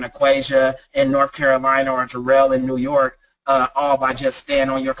 Louis, or Naquasia in North Carolina, or Jarrell in New York, all by just staying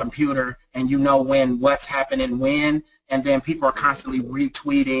on your computer, and you know when what's happening when, and then people are constantly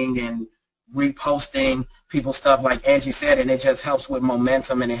retweeting and reposting people's stuff like Angie said, and it just helps with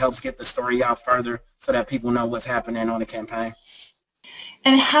momentum, and it helps get the story out further so that people know what's happening on the campaign.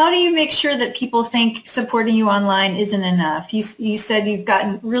 And how do you make sure that people think supporting you online isn't enough? You said you've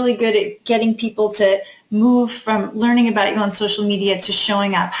gotten really good at getting people to move from learning about you on social media to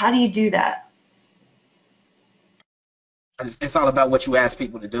showing up. How do you do that? It's all about what you ask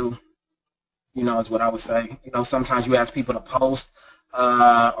people to do, you know, is what I would say. You know, sometimes you ask people to post,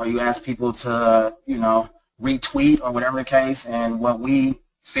 or you ask people to, you know, retweet or whatever the case. And what we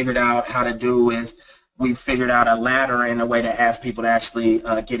figured out how to do is we figured out a ladder and a way to ask people to actually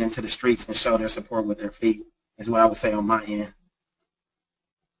get into the streets and show their support with their feet, is what I would say on my end.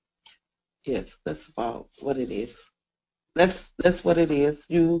 Yes, that's about what it is. That's what it is.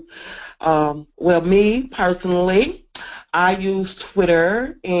 You, well, me personally, I use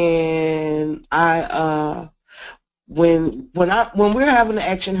Twitter, and I when we're having an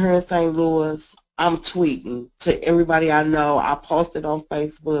action here in St. Louis, I'm tweeting to everybody I know. I post it on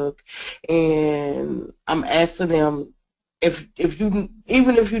Facebook, and I'm asking them, if you,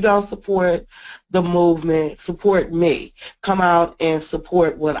 even if you don't support the movement, support me. Come out and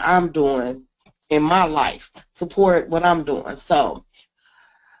support what I'm doing in my life. Support what I'm doing. So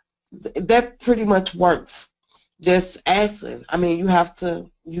that pretty much works. Just asking. I mean, you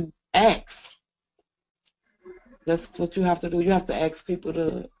ask. That's what you have to do. You have to ask people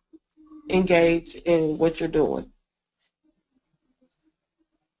to engage in what you're doing.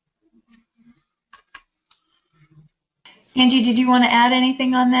 Angie, did you want to add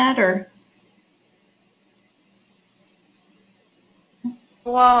anything on that, or?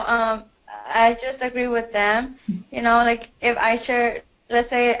 Well, I just agree with them. You know, like if I share, let's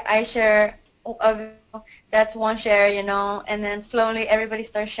say I share a video, that's one share, you know, and then slowly everybody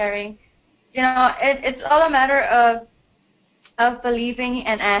starts sharing. You know, it's all a matter of believing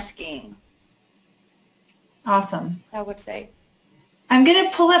and asking, Awesome. I would say. I'm going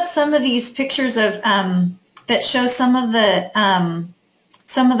to pull up some of these pictures of that show some of the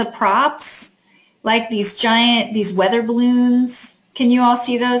props, like these weather balloons. Can you all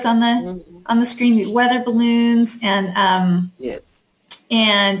see those on the screen? These weather balloons and Yes.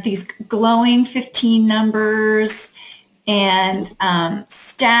 and these glowing 15 numbers and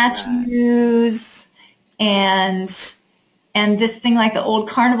statues and this thing like the old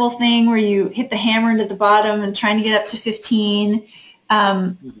carnival thing where you hit the hammer into the bottom and trying to get up to 15.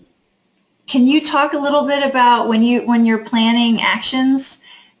 Can you talk a little bit about when you're planning actions,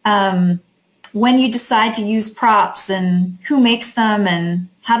 when you decide to use props and who makes them and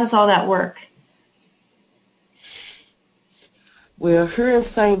how does all that work? Well, here in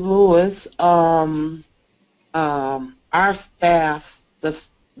St. Louis, our staff,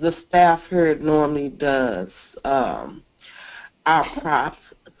 the staff here normally does our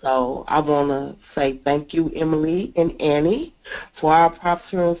props. So I want to say thank you, Emily and Annie, for our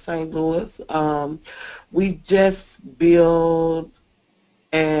props here in St. Louis. We just build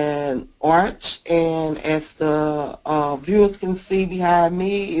an arch, and as the viewers can see behind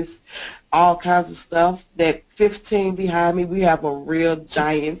me, is all kinds of stuff. That 15 behind me, we have a real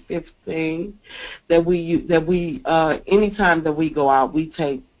giant 15 that we anytime that we go out, we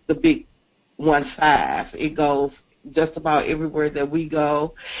take the big 1.5. It goes just about everywhere that we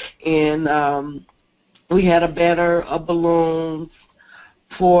go, and we had a banner of balloons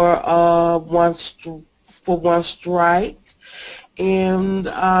for one strike, and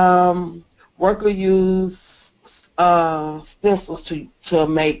worker use stencils to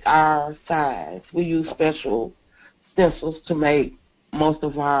make our signs. We use special stencils to make most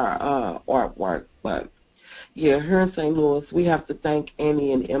of our artwork. But yeah, here in St. Louis, we have to thank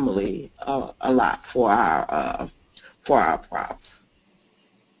Annie and Emily a lot for our props.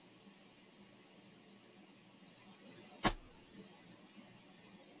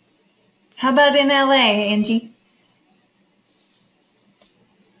 How about in LA, Angie?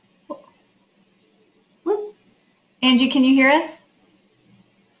 Whoop. Angie, can you hear us?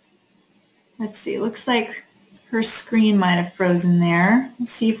 Let's see. It looks like her screen might have frozen there.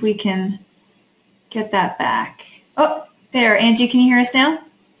 Let's see if we can get that back. Oh, there. Angie, can you hear us now?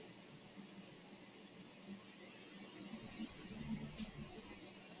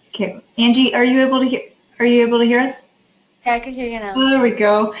 Okay, Angie, are you able to hear? Are you able to hear us? Yeah, I can hear you now. There we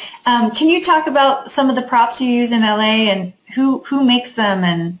go. Can you talk about some of the props you use in LA and who makes them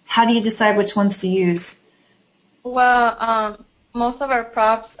and how do you decide which ones to use? Well, most of our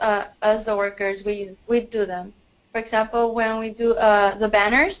props, as the workers, we do them. For example, when we do the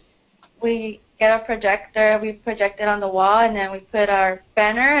banners, we get a projector, we project it on the wall, and then we put our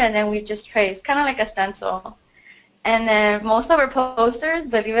banner, and then we just trace, kind of like a stencil. And then most of our posters,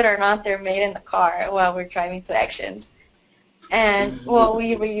 believe it or not, they're made in the car while we're driving to actions. And well,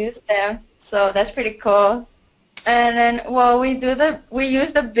 we reuse them, so that's pretty cool. And then well, we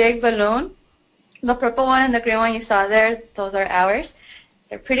use the big balloon, the purple one and the green one you saw there. Those are ours.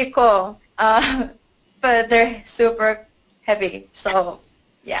 They're pretty cool, but they're super heavy. So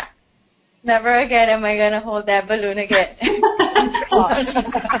yeah, never again am I gonna hold that balloon again. But,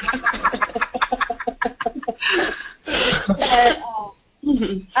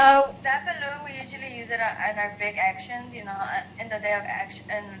 that balloon we usually use it at our big actions, you know, in the day of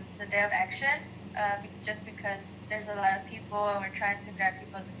action. Just because there's a lot of people and we're trying to grab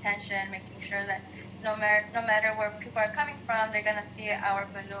people's attention, making sure that no matter where people are coming from, they're gonna see our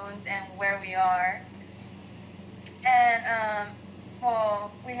balloons and where we are. And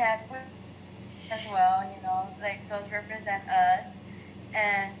well, we as well, you know, like those represent us.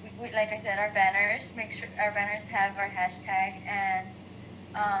 And we like I said, our banners, make sure our banners have our hashtag. And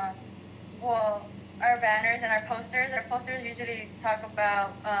um, well, our posters usually talk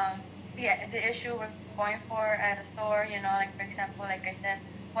about the issue we're going for at a store. You know, like for example, like I said,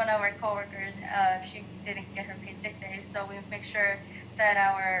 one of our coworkers, she didn't get her paid sick days, so we make sure that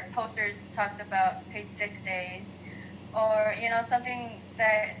our posters talked about paid sick days, or you know, something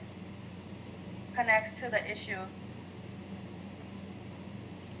that connects to the issue.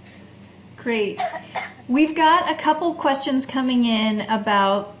 Great. We've got a couple questions coming in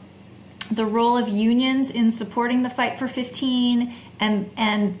about the role of unions in supporting the fight for 15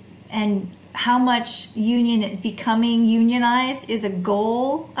 and how much becoming unionized is a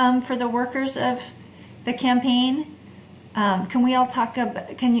goal for the workers of the campaign. Can we all talk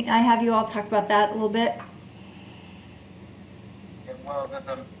about? I have you all talk about that a little bit? Well,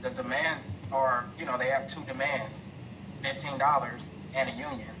 the demands are, you know, they have two demands, $15 and a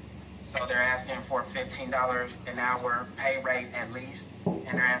union. So they're asking for $15 an hour pay rate at least, and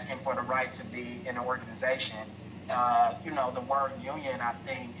they're asking for the right to be in an organization. You know, the word union, I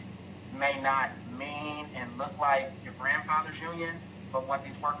think, may not mean and look like your grandfather's union, but what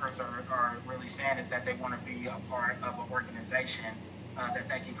these workers are really saying is that they want to be a part of an organization that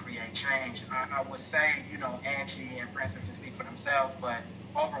they can create change. I would say, you know, Angie and Francis can speak for themselves, but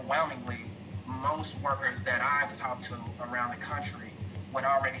overwhelmingly, most workers that I've talked to around the country would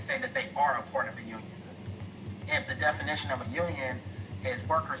already say that they are a part of a union. If the definition of a union is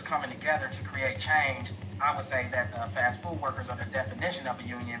workers coming together to create change, I would say that the fast food workers are the definition of a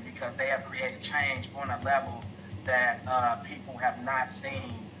union because they have created change on a level that people have not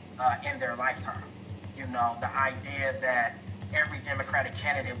seen in their lifetime. You know, the idea that every Democratic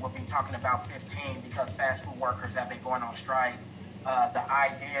candidate will be talking about 15 because fast food workers have been going on strike. The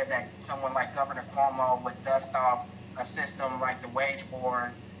idea that someone like Governor Cuomo would dust off a system like the wage board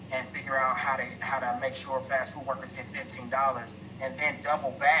and figure out how to make sure fast food workers get $15 and then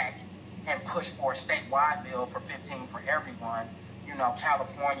double back and push for a statewide bill for 15 for everyone. You know,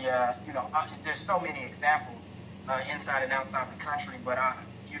 California, you know, there's so many examples inside and outside the country, but I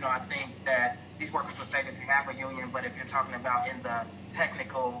think that these workers will say that they have a union, but if you're talking about in the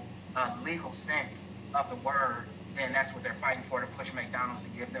technical legal sense of the word, then that's what they're fighting for, to push McDonald's to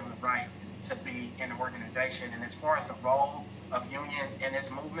give them the right to be in an organization. And as far as the role of unions in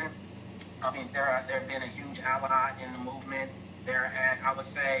this movement, I mean, there have been a huge ally in the movement. I would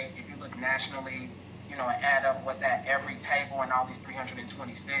say, if you look nationally, you know, add up what's at every table in all these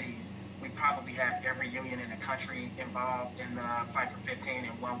 320 cities, we probably have every union in the country involved in the fight for 15 in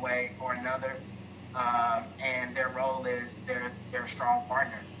one way or another. And their role is they're a strong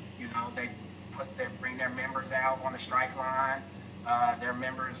partner. You know, they bring their members out on the strike line. Their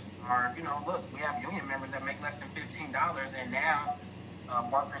members are, you know, look, we have union members that make less than $15, and now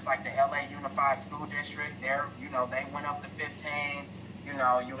workers like the LA Unified School District, they went up to 15. You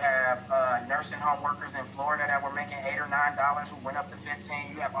know, you have nursing home workers in Florida that were making $8 or $9 who went up to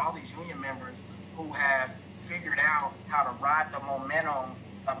 15. You have all these union members who have figured out how to ride the momentum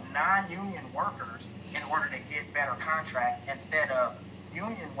of non-union workers in order to get better contracts instead of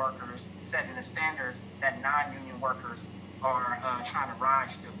union workers setting the standards that non-union workers are trying to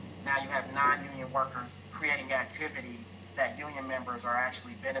rise to. Now you have non-union workers creating activity that union members are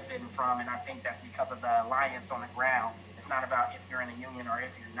actually benefiting from, and I think that's because of the alliance on the ground. It's not about if you're in a union or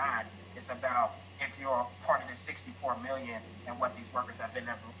if you're not. It's about if you're part of the 64 million and what these workers have been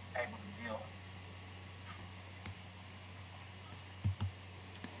able to build.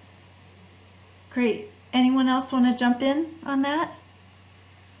 Great. Anyone else want to jump in on that?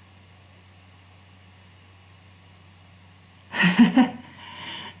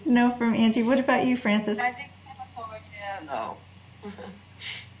 No from Angie. What about you, Francis? I think I have forward, yeah. No.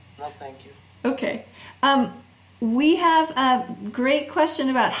 No, thank you. Okay. We have a great question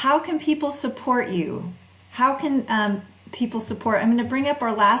about how can people support you? How can people support? I'm going to bring up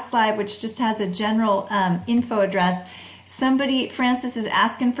our last slide, which just has a general info address. Somebody, Francis, is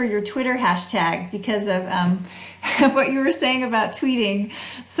asking for your Twitter hashtag because of what you were saying about tweeting.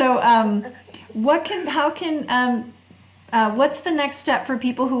 So, what's the next step for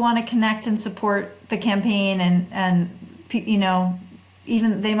people who want to connect and support the campaign and you know,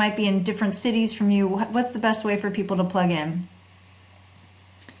 even they might be in different cities from you? What's the best way for people to plug in?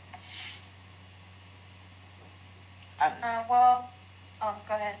 Go ahead. Go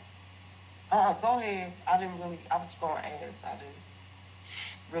ahead. I was going to ask. I didn't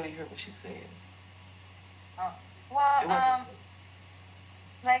really hear what she said.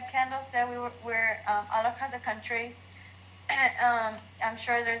 Like Kendall said, we're all across the country. I'm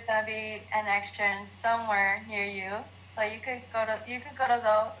sure there's gonna be an action somewhere near you, so you could go to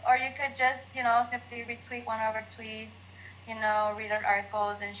those, or you could just simply retweet one of our tweets, read our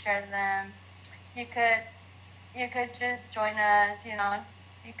articles and share them. You could just join us. You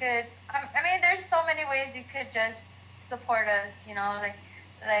could. I mean, there's so many ways you could just support us.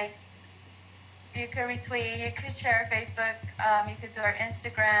 Like you could retweet, you could share our Facebook, you could do our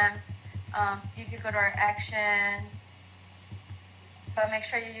Instagrams, you could go to our actions. But make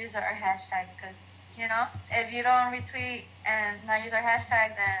sure you use our hashtag because, if you don't retweet and not use our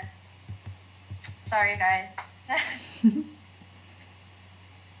hashtag, then sorry, guys. I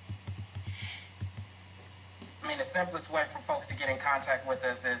mean, the simplest way for folks to get in contact with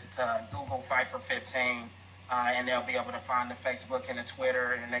us is to Google Fight for 15, and they'll be able to find the Facebook and the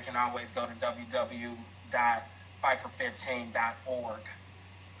Twitter, and they can always go to www.fightfor15.org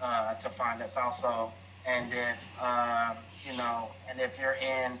to find us also. And if and if you're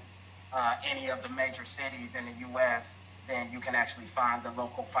in any of the major cities in the U.S., then you can actually find the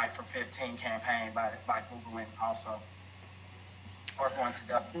local Fight for 15 campaign by Googling also, or going to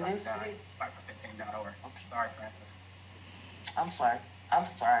www.fightfor15.org. Okay. Sorry, Francis. I'm sorry.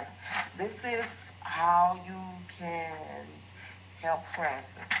 This is how you can help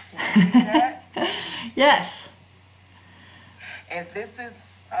Francis. Can you see that? Yes. And this is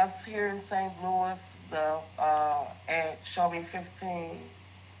us here in St. Louis, at Show Me 15,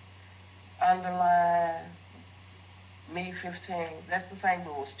 underline me 15. That's the St.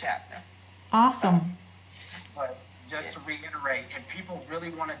 Louis chapter. Awesome. But just to reiterate, if people really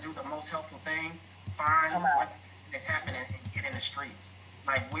want to do the most helpful thing, find what is happening and get in the streets.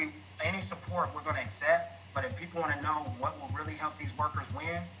 Like any support we're going to accept, but if people want to know what will really help these workers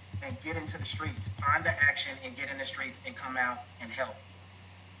win, then get into the streets, find the action and get in the streets and come out and help.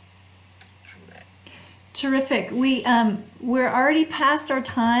 Terrific. We're already past our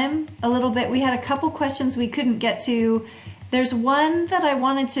time a little bit. We had a couple questions we couldn't get to. There's one that I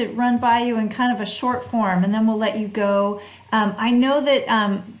wanted to run by you in kind of a short form, and then we'll let you go. I know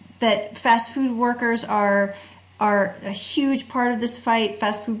that fast food workers are a huge part of this fight,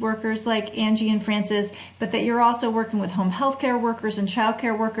 fast food workers like Angie and Francis, but that you're also working with home health care workers and child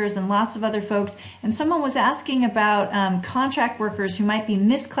care workers and lots of other folks. And someone was asking about contract workers who might be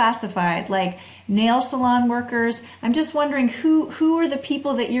misclassified, like nail salon workers. I'm just wondering who are the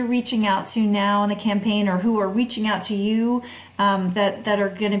people that you're reaching out to now in the campaign, or who are reaching out to you that are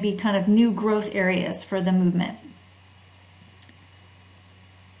going to be kind of new growth areas for the movement?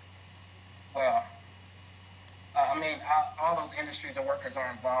 Well, all those industries and workers are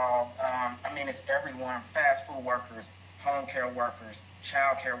involved. It's everyone: fast food workers, home care workers,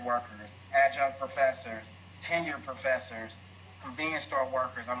 child care workers, adjunct professors, tenured professors, convenience store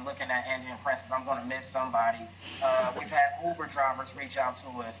workers. I'm looking at Angie and Francis. I'm going to miss somebody. We've had Uber drivers reach out to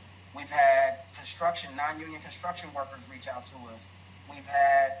us. We've had non-union construction workers reach out to us. We've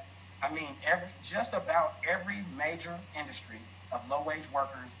had, just about every major industry of low-wage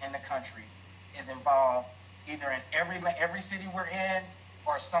workers in the country is involved, either in every city we're in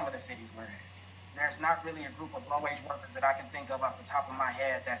or some of the cities we're in. There's not really a group of low-wage workers that I can think of off the top of my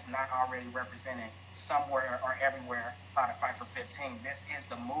head that's not already represented somewhere or everywhere by the Fight for 15. This is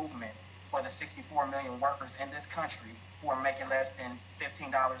the movement for the 64 million workers in this country who are making less than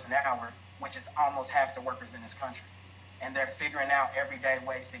 $15 an hour, which is almost half the workers in this country. and they're figuring out everyday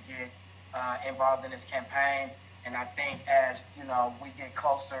ways to get involved in this campaign. And I think as we get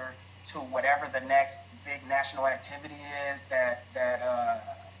closer to whatever the next big national activity is that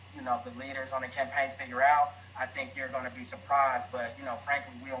the leaders on the campaign figure out, I think you're going to be surprised. But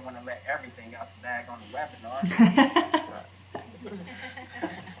frankly, we don't want to let everything out the bag on the webinar.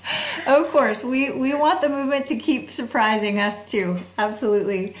 Of course, we want the movement to keep surprising us too.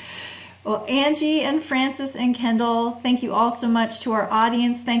 Absolutely. Well, Angie and Francis and Kendall, thank you all so much. To our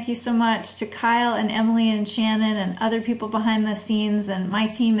audience, thank you so much. To Kyle and Emily and Shannon and other people behind the scenes and my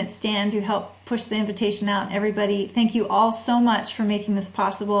team at Stand who helped push the invitation out. And everybody, thank you all so much for making this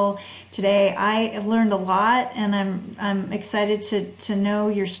possible today. I have learned a lot, and I'm excited to know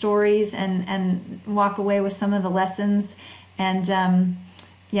your stories and walk away with some of the lessons. And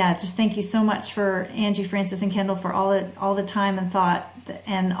yeah, just thank you so much for Angie, Francis, and Kendall for all the time and thought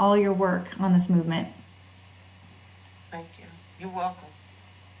and all your work on this movement. Thank you. You're welcome.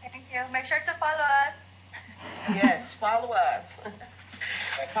 Thank you. Make sure to follow us. Yes, follow us.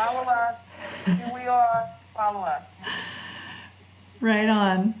 Follow us. Here we are. Follow us. Right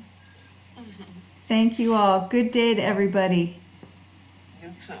on. Thank you all. Good day to everybody.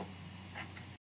 You too.